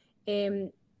operación.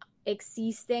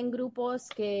 Existen grupos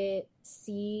que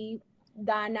sí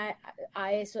dan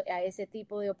a ese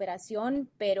tipo de operación,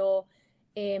 pero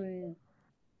él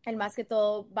más que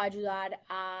todo va a ayudar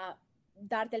a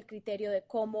darte el criterio de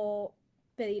cómo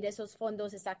pedir esos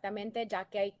fondos exactamente, ya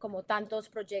que hay como tantos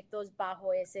proyectos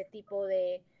bajo ese tipo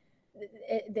de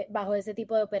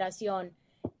operación.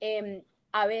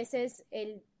 A veces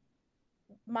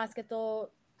más que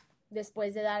todo,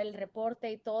 después de dar el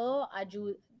reporte y todo,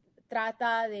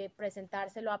 trata de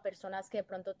presentárselo a personas que de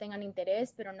pronto tengan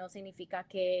interés, pero no significa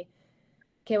que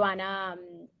van a,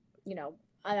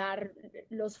 a dar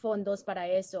los fondos para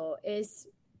eso.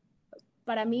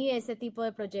 Para mí ese tipo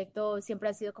de proyecto siempre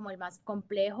ha sido como el más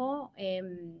complejo.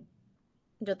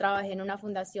 Yo trabajé en una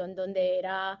fundación donde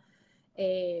era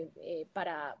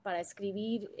para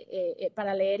escribir,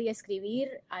 para leer y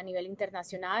escribir a nivel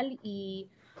internacional, y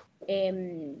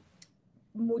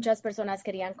muchas personas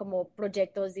querían como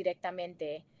proyectos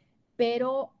directamente,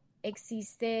 pero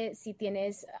existe, si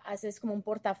haces como un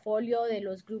portafolio de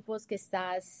los grupos que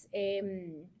estás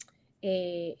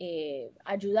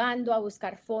ayudando a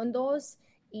buscar fondos,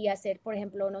 y hacer, por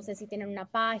ejemplo, no sé si tienen una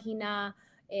página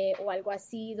o algo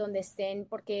así donde estén,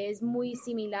 porque es muy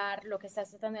similar, lo que estás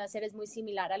tratando de hacer es muy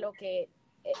similar a lo que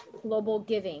Global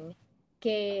Giving,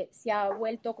 que se ha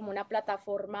vuelto como una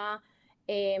plataforma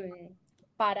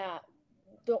para,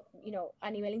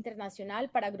 a nivel internacional,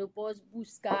 para grupos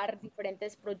buscar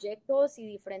diferentes proyectos y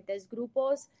diferentes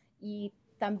grupos, y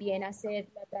también hacer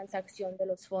la transacción de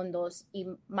los fondos y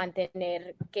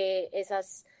mantener que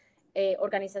esas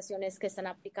organizaciones que están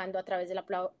aplicando a través de la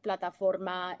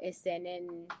plataforma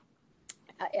estén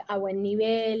a buen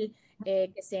nivel,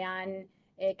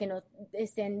 que no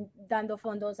estén dando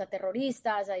fondos a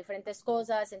terroristas, a diferentes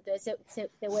cosas. Entonces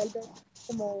se vuelve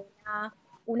como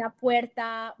una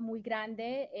puerta muy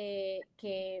grande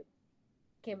que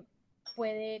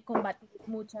puede combatir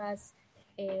muchas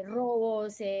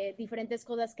robos, diferentes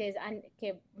cosas que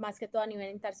más que todo a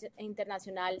nivel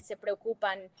internacional se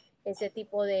preocupan ese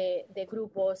tipo de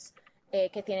grupos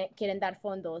que quieren dar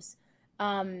fondos.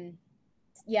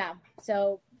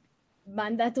 So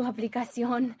manda tu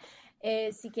aplicación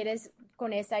si quieres,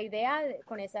 con esa idea,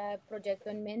 con ese proyecto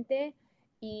en mente,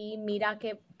 y mira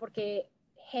porque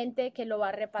gente que lo va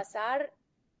a repasar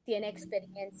tiene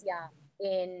experiencia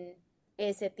en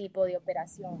ese tipo de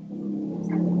operación.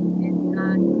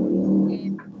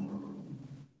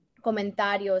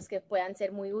 Comentarios que puedan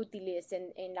ser muy útiles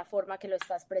en la forma que lo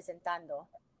estás presentando.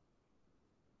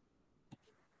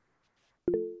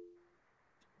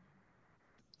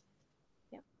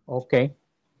 Ok,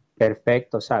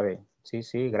 perfecto, ¿sabe?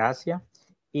 Sí, gracias.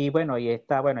 Y bueno,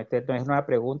 esta no es una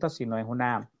pregunta, sino es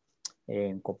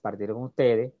compartir con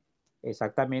ustedes.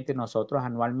 Exactamente, nosotros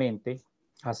anualmente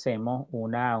hacemos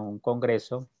un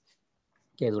congreso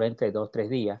que dura entre 2 o 3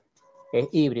 días. Es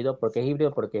híbrido. ¿Por qué es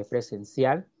híbrido? Porque es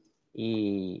presencial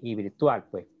y virtual,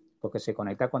 pues, porque se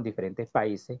conecta con diferentes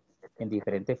países en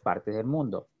diferentes partes del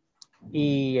mundo.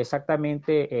 Y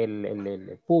exactamente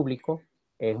el público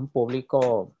es un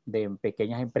público de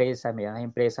pequeñas empresas, medianas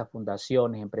empresas,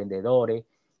 fundaciones, emprendedores,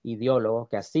 ideólogos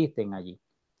que asisten allí.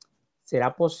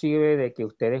 ¿Será posible de que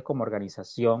ustedes como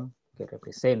organización que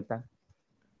representan,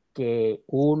 que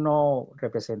uno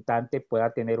representante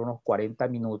pueda tener unos 40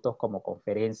 minutos como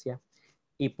conferencia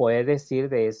y poder decir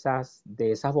de esas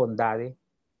bondades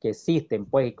que existen,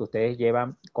 pues, y que ustedes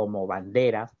llevan como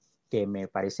bandera, que me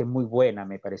parece muy buena,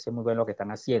 me parece muy bueno lo que están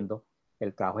haciendo,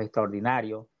 el trabajo es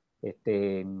extraordinario. Yo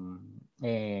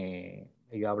he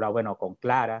hablado, bueno, con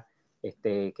Clara,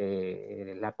 que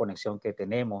es la conexión que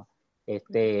tenemos,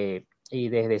 y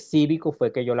desde Cívico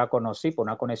fue que yo la conocí, por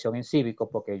una conexión en Cívico,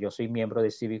 porque yo soy miembro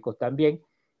de Cívicos también.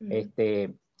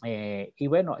 Y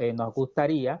bueno, nos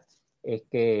gustaría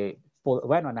que,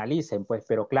 bueno, analicen, pues,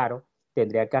 pero claro,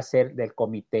 tendría que hacer del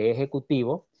comité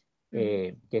ejecutivo,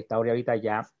 que está ahorita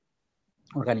ya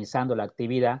organizando la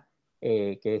actividad,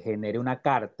 que genere una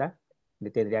carta. Le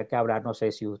tendría que hablar, no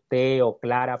sé si usted o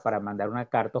Clara, para mandar una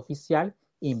carta oficial,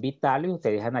 invitarlo y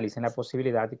ustedes analicen la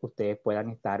posibilidad de que ustedes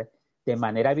puedan estar de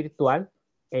manera virtual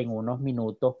en unos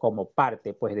minutos como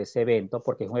parte, pues, de ese evento,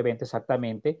 porque es un evento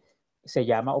exactamente, se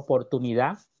llama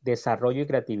Oportunidad, Desarrollo y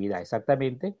Creatividad,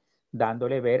 exactamente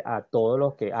dándole ver a todos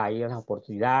los que hay las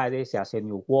oportunidades, se hace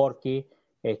New Working.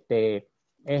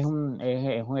 Es un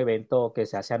evento que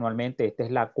se hace anualmente. Esta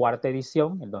es la cuarta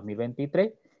edición, el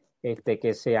 2023,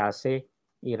 que se hace,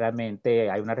 y realmente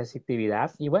hay una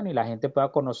receptividad. Y bueno, y la gente pueda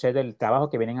conocer del trabajo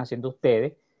que vienen haciendo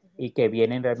ustedes y que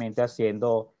vienen realmente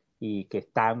haciendo, y que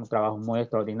está un trabajo muy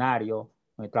extraordinario,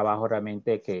 un trabajo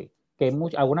realmente que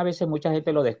algunas veces mucha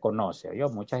gente lo desconoce.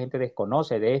 Mucha gente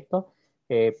desconoce de esto.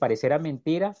 Pareciera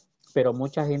mentira, pero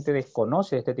mucha gente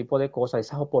desconoce este tipo de cosas,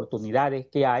 esas oportunidades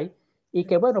que hay y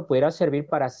que, bueno, pudiera servir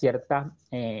para ciertas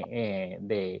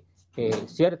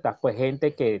pues,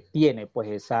 gente que tiene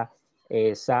pues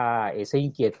esa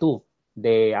inquietud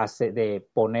de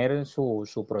poner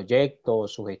su proyecto,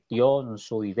 su gestión,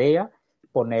 su idea,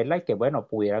 ponerla y que, bueno,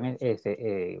 pudieran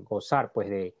gozar pues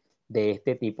de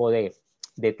este tipo de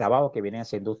trabajo que vienen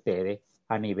haciendo ustedes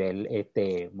a nivel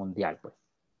mundial, pues.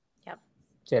 Yep.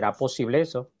 ¿Será posible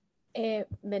eso?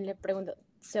 Ben le pregunto.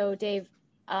 So, Dave,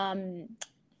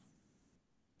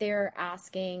 they're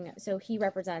asking, so he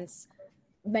represents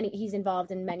he's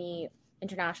involved in many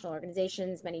international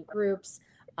organizations, many groups.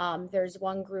 There's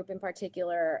one group in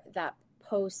particular that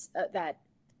posts,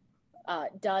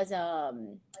 does a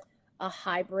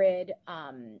hybrid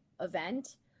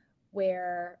event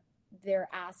where they're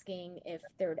asking if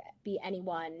there'd be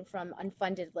anyone from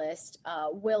Unfunded List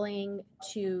willing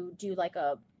to do like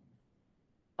a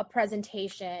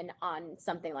presentation on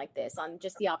something like this, on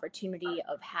just the opportunity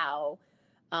of how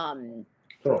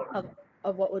Cool.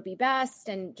 of what would be best,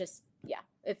 and just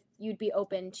if you'd be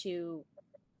open to.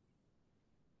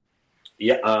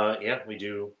 Yeah, we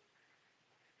do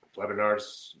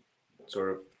webinars,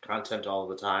 sort of content all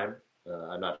the time.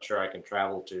 I'm not sure I can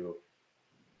travel to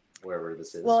wherever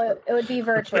this is. Well, it would be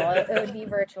virtual. It would be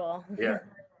virtual.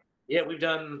 Yeah, we're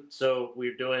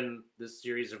doing this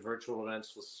series of virtual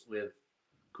events with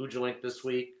Kujalink this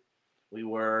week. We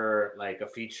were like a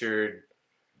featured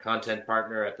content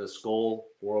partner at the Skoll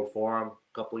World Forum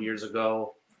a couple of years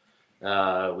ago.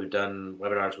 We've done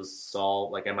webinars with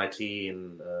Saul, like MIT,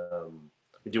 and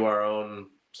we do our own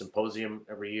symposium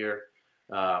every year.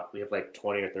 We have like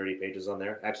 20 or 30 pages on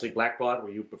there. Actually, Blackbaud,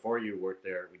 before you worked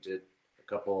there, we did a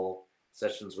couple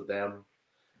sessions with them.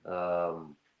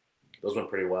 Those went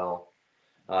pretty well.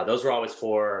 Those were always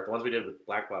the ones we did with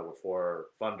Blackbaud were for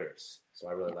funders, so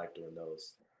I really like doing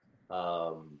those.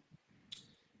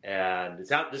 And it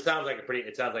sounds like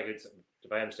it's,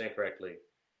 if I understand correctly,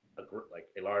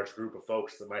 a large group of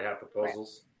folks that might have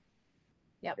proposals.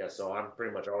 Right. Yep. Yeah, so I'm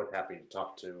pretty much always happy to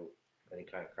talk to any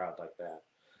kind of crowd like that.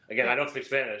 Again, I don't speak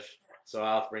Spanish, so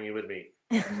I'll have to bring you with me.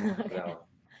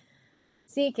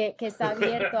 Sí, que está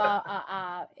abierto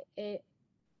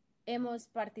hemos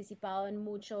participado en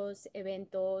muchos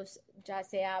eventos, ya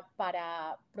sea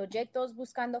para proyectos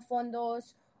buscando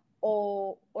fondos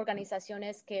o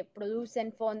organizaciones que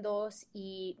producen fondos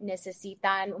y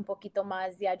necesitan un poquito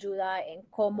más de ayuda en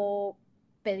cómo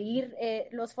pedir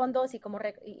los fondos y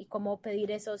cómo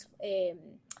pedir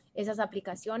esas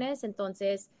aplicaciones.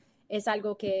 Entonces, es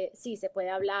algo que sí se puede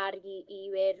hablar y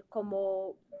ver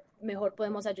cómo mejor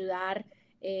podemos ayudar.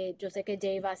 Yo sé que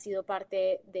Dave ha sido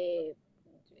parte de,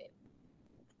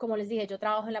 como les dije, yo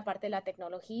trabajo en la parte de la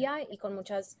tecnología y con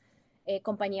muchas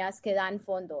compañías que dan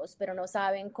fondos, pero no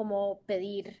saben cómo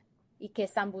pedir y qué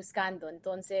están buscando.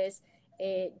 Entonces,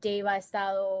 Dave ha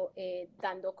estado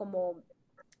dando como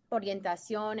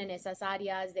orientación en esas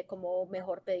áreas de cómo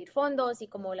mejor pedir fondos y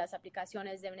cómo las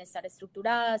aplicaciones deben estar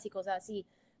estructuradas y cosas así.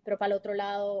 Pero para el otro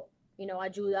lado,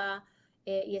 ayuda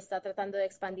y está tratando de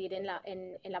expandir en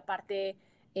la parte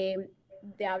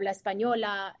de habla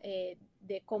española,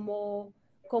 de cómo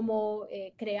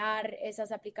crear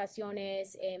esas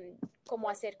aplicaciones, cómo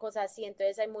hacer cosas así.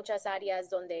 Entonces hay muchas áreas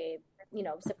donde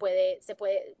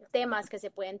temas que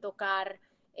se pueden tocar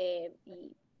y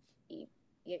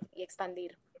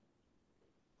expandir.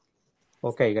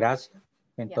 Ok, gracias.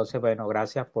 Entonces, bueno,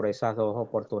 gracias por esas dos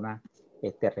oportunas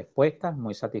respuestas,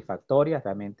 muy satisfactorias,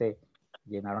 realmente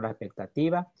llenaron las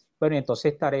expectativas. Bueno,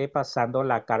 entonces estaré pasando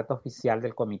la carta oficial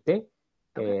del comité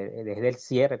desde el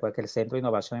cierre, recuerda que el Centro de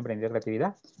Innovación, Emprendimiento y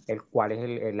Creatividad, el cual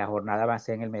es la jornada va a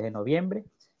ser en el mes de noviembre,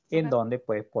 en donde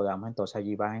pues podamos, entonces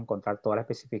allí van a encontrar todas las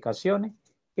especificaciones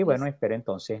y bueno, espero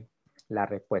entonces la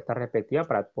respuesta respectiva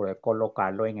para poder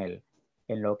colocarlo en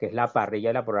lo que es la parrilla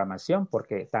de la programación,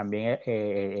 porque también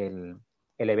el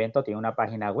evento tiene una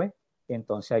página web,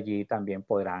 entonces allí también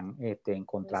podrán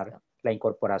encontrar la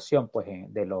incorporación pues,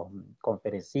 de los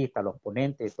conferencistas, los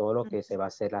ponentes, todo lo que se va a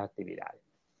hacer las actividades.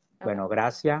 Bueno,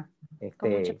 gracias.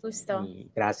 Con mucho gusto.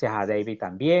 Y gracias a David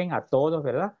también, a todos,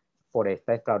 ¿verdad? Por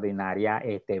esta extraordinaria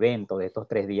evento de estos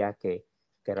 3 días que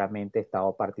realmente he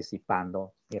estado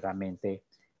participando y realmente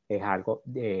es algo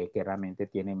que realmente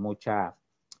tiene mucha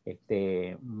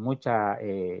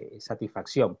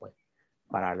satisfacción, pues,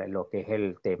 para lo que es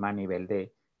el tema a nivel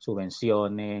de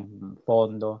subvenciones,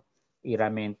 fondos y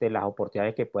realmente las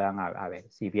oportunidades que puedan haber.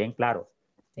 Si bien, claro,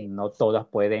 no todas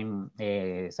pueden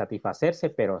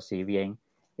satisfacerse, pero si bien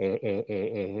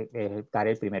dar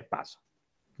el primer paso.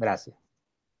 Gracias.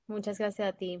 Muchas gracias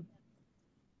a ti.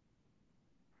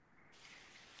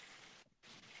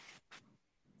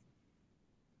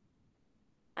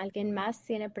 ¿Alguien más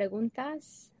tiene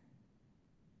preguntas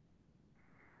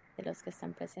de los que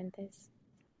están presentes?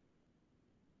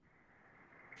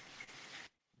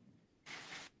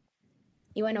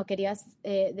 Y bueno, querías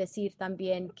decir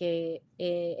también que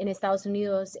en Estados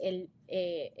Unidos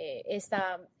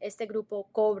este grupo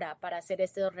cobra para hacer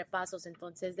estos repasos,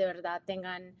 entonces de verdad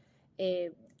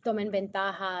tomen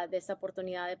ventaja de esta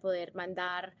oportunidad de poder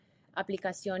mandar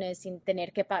aplicaciones sin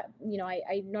tener que,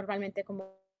 hay normalmente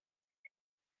como...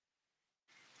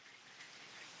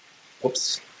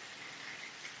 Whoops.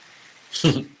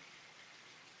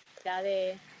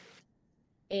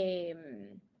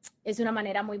 Es una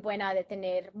manera muy buena de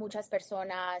tener muchas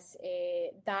personas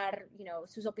dar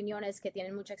sus opiniones, que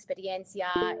tienen mucha experiencia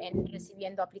en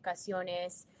recibiendo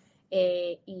aplicaciones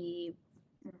y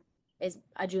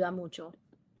ayuda mucho.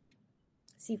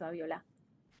 Sí, Fabiola.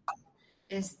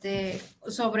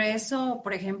 Sobre eso,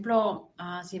 por ejemplo,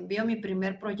 si envío mi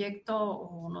primer proyecto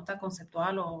o nota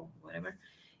conceptual o whatever,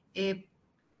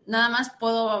 nada más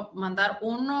puedo mandar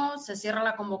uno, se cierra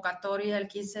la convocatoria el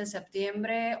 15 de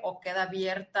septiembre o queda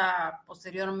abierta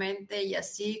posteriormente y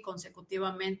así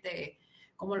consecutivamente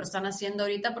como lo están haciendo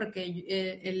ahorita, porque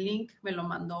el link me lo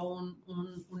mandó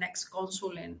un ex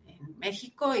cónsul en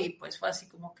México y pues fue así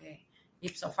como que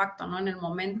ipso facto, ¿no? En el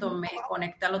momento me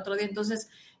conecté al otro día, entonces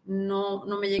no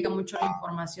me llega mucho la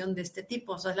información de este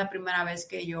tipo. O sea, es la primera vez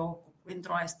que yo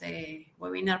entro a este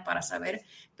webinar para saber,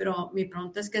 pero mi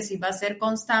pregunta es que si va a ser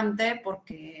constante,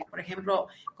 porque, por ejemplo,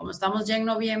 como estamos ya en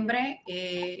noviembre,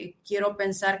 quiero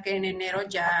pensar que en enero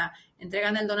ya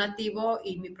entregan el donativo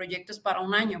y mi proyecto es para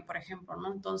un año, por ejemplo,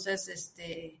 ¿no? Entonces,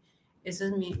 esa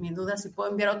es mi duda, si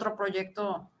puedo enviar otro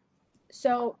proyecto.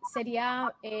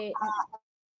 Sería...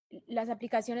 las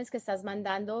aplicaciones que estás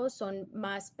mandando son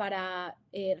más para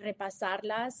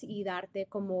repasarlas y darte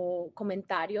como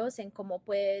comentarios en cómo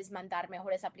puedes mandar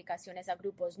mejores aplicaciones a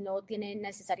grupos. No tienen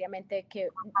necesariamente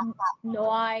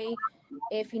no hay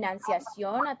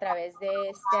financiación a través de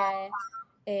esta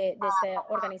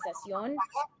organización.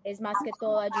 Es más que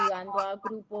todo ayudando a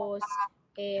grupos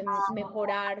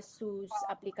mejorar sus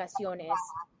aplicaciones.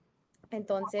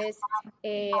 Entonces,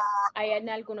 hay en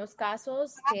algunos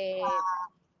casos que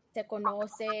se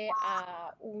conoce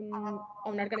a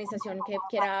una organización que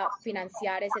quiera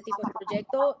financiar ese tipo de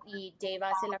proyecto y Dave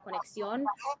hace la conexión,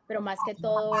 pero más que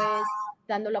todo es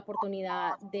dando la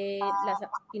oportunidad de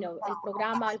el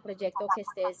programa, el proyecto que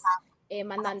estés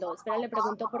mandando. Espera, le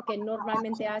pregunto porque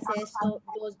normalmente hace esto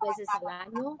 2 veces al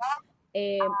año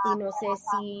y no sé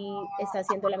si está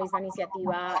haciendo la misma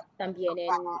iniciativa también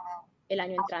en el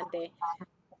año entrante.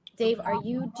 Dave, are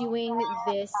you doing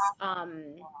this?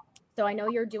 So I know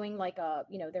you're doing like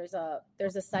there's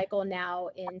a cycle now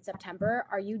in September.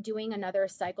 Are you doing another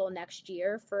cycle next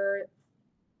year for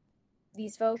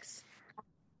these folks?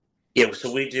 Yeah,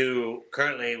 so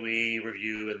currently we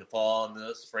review in the fall and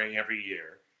the spring every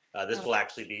year. This will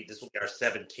be our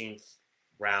 17th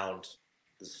round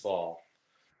this fall.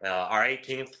 Our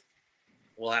 18th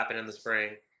will happen in the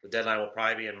spring. The deadline will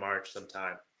probably be in March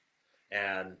sometime.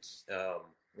 And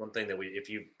one thing if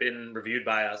you've been reviewed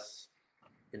by us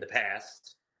in the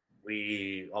past,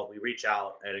 we reach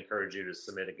out and encourage you to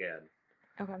submit again.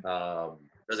 Okay.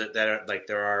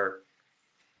 There are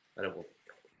and it will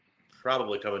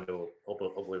probably come into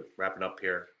hopefully wrapping up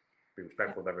here. Be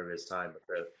respectful of everybody's time,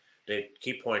 but the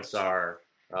key points are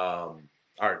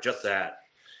just that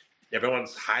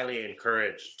everyone's highly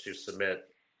encouraged to submit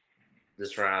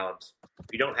this round.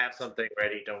 If you don't have something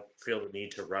ready, don't feel the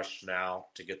need to rush now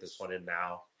to get this one in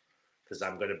now, because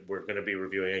we're gonna be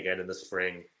reviewing again in the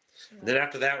spring. And then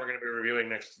after that, we're gonna be reviewing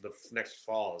the next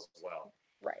fall as well.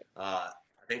 Right. I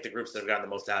think the groups that have gotten the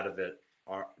most out of it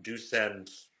do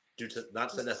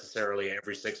not send necessarily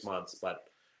every 6 months, but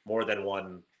more than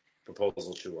one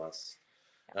proposal to us.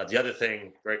 The other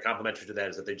thing, very complimentary to that,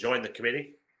 is that they join the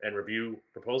committee and review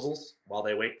proposals while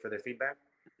they wait for their feedback.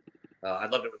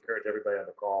 I'd love to encourage everybody on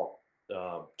the call,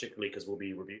 particularly because we'll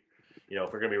be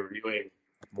if we're going to be reviewing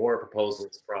more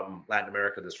proposals from Latin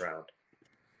America this round,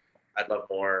 I'd love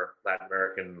more Latin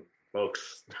American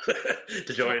folks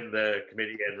to join the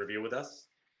committee and review with us.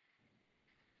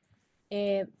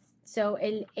 So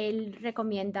él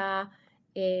recomienda,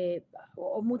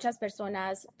 o muchas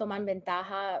personas toman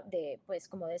ventaja de, pues,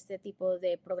 como de este tipo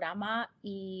de programa,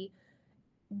 y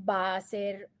va a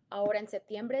ser ahora en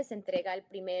septiembre, se entrega el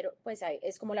primero, pues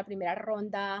es como la primera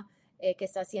ronda que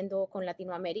está haciendo con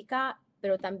Latinoamérica,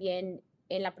 pero también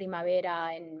en la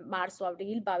primavera, en marzo,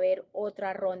 abril, va a haber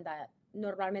otra ronda.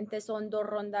 Normalmente son 2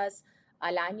 rondas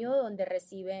al año donde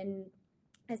reciben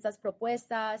estas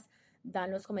propuestas,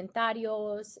 dan los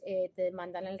comentarios, te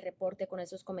mandan el reporte con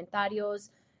esos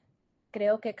comentarios.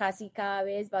 Creo que casi cada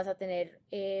vez vas a tener,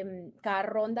 cada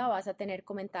ronda vas a tener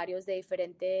comentarios de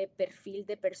diferente perfil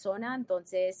de persona.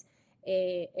 Entonces,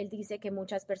 él dice que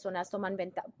muchas personas toman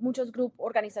ventaja, muchos grupos,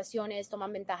 organizaciones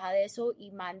toman ventaja de eso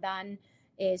y mandan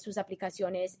sus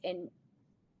aplicaciones en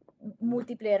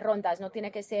múltiples rondas. No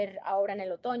tiene que ser ahora en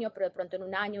el otoño, pero de pronto en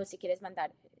un año, si quieres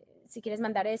mandar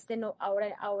no,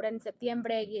 ahora en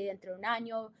septiembre y dentro de un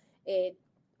año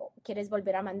quieres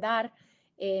volver a mandar.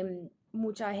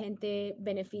 Mucha gente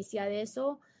beneficia de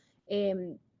eso.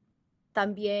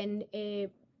 También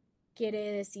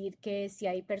quiere decir que si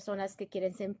hay personas que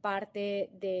quieren ser parte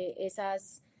de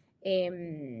esas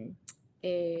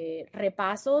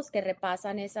repasos, que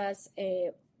repasan esas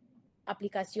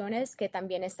aplicaciones, que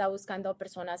también está buscando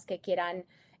personas que quieran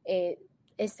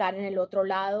estar en el otro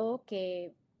lado,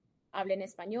 que hablen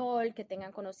español, que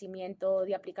tengan conocimiento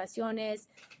de aplicaciones,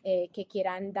 que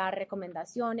quieran dar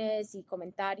recomendaciones y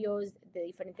comentarios de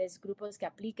diferentes grupos que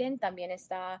apliquen. También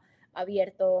está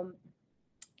abierto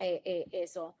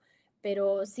eso.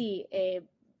 Pero sí,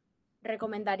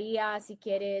 recomendaría, si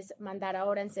quieres mandar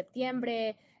ahora en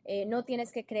septiembre, no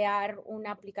tienes que crear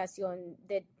una aplicación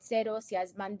de cero. Si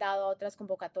has mandado a otras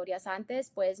convocatorias antes,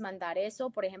 puedes mandar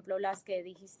eso. Por ejemplo, las que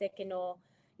dijiste que no,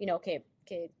 que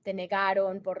te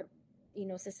negaron y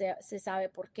no se sabe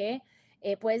por qué,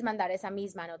 puedes mandar esa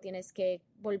misma, no tienes que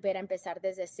volver a empezar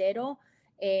desde cero,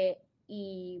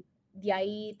 y de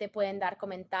ahí te pueden dar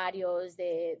comentarios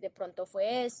de pronto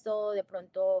fue esto, de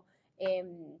pronto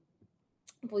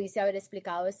pudiste haber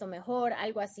explicado esto mejor,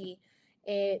 algo así.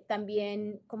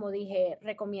 También, como dije,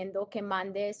 recomiendo que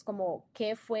mandes como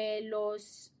qué fue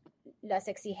las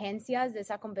exigencias de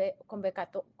esa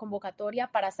convocatoria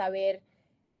para saber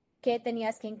qué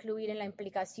tenías que incluir en la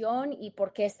implicación y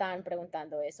por qué estaban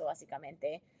preguntando eso,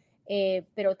 básicamente.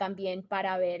 Pero también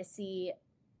para ver si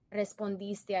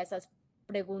respondiste a esas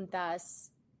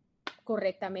preguntas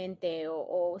correctamente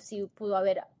o si pudo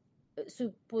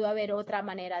haber otra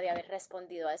manera de haber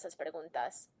respondido a esas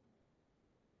preguntas.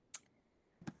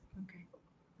 Okay.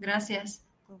 Gracias.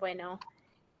 Bueno,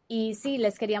 y sí,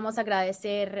 les queríamos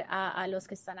agradecer a los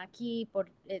que están aquí por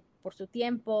su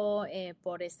tiempo,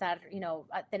 por estar,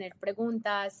 a tener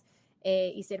preguntas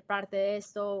y ser parte de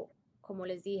esto. Como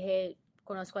les dije,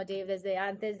 conozco a Dave desde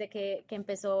antes de que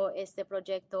empezó este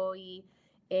proyecto y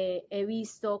he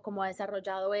visto cómo ha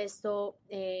desarrollado esto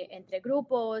entre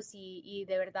grupos y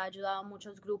de verdad ha ayudado a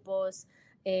muchos grupos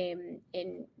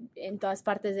en todas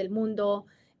partes del mundo.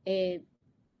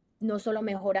 No solo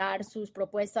mejorar sus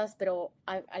propuestas, pero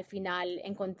al final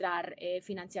encontrar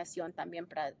financiación también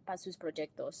para sus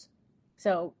proyectos.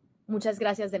 Muchas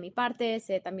gracias de mi parte,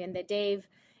 sé también de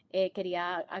Dave.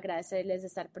 Quería agradecerles de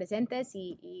estar presentes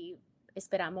y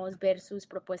esperamos ver sus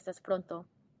propuestas pronto.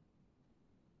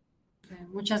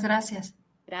 Muchas gracias.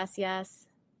 Gracias.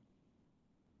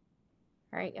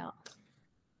 All right, y'all.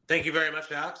 Thank you very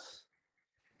much, Alex.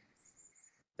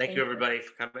 Thank you, everybody,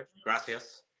 for coming.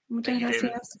 Gracias. Muchas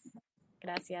gracias.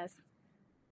 Gracias.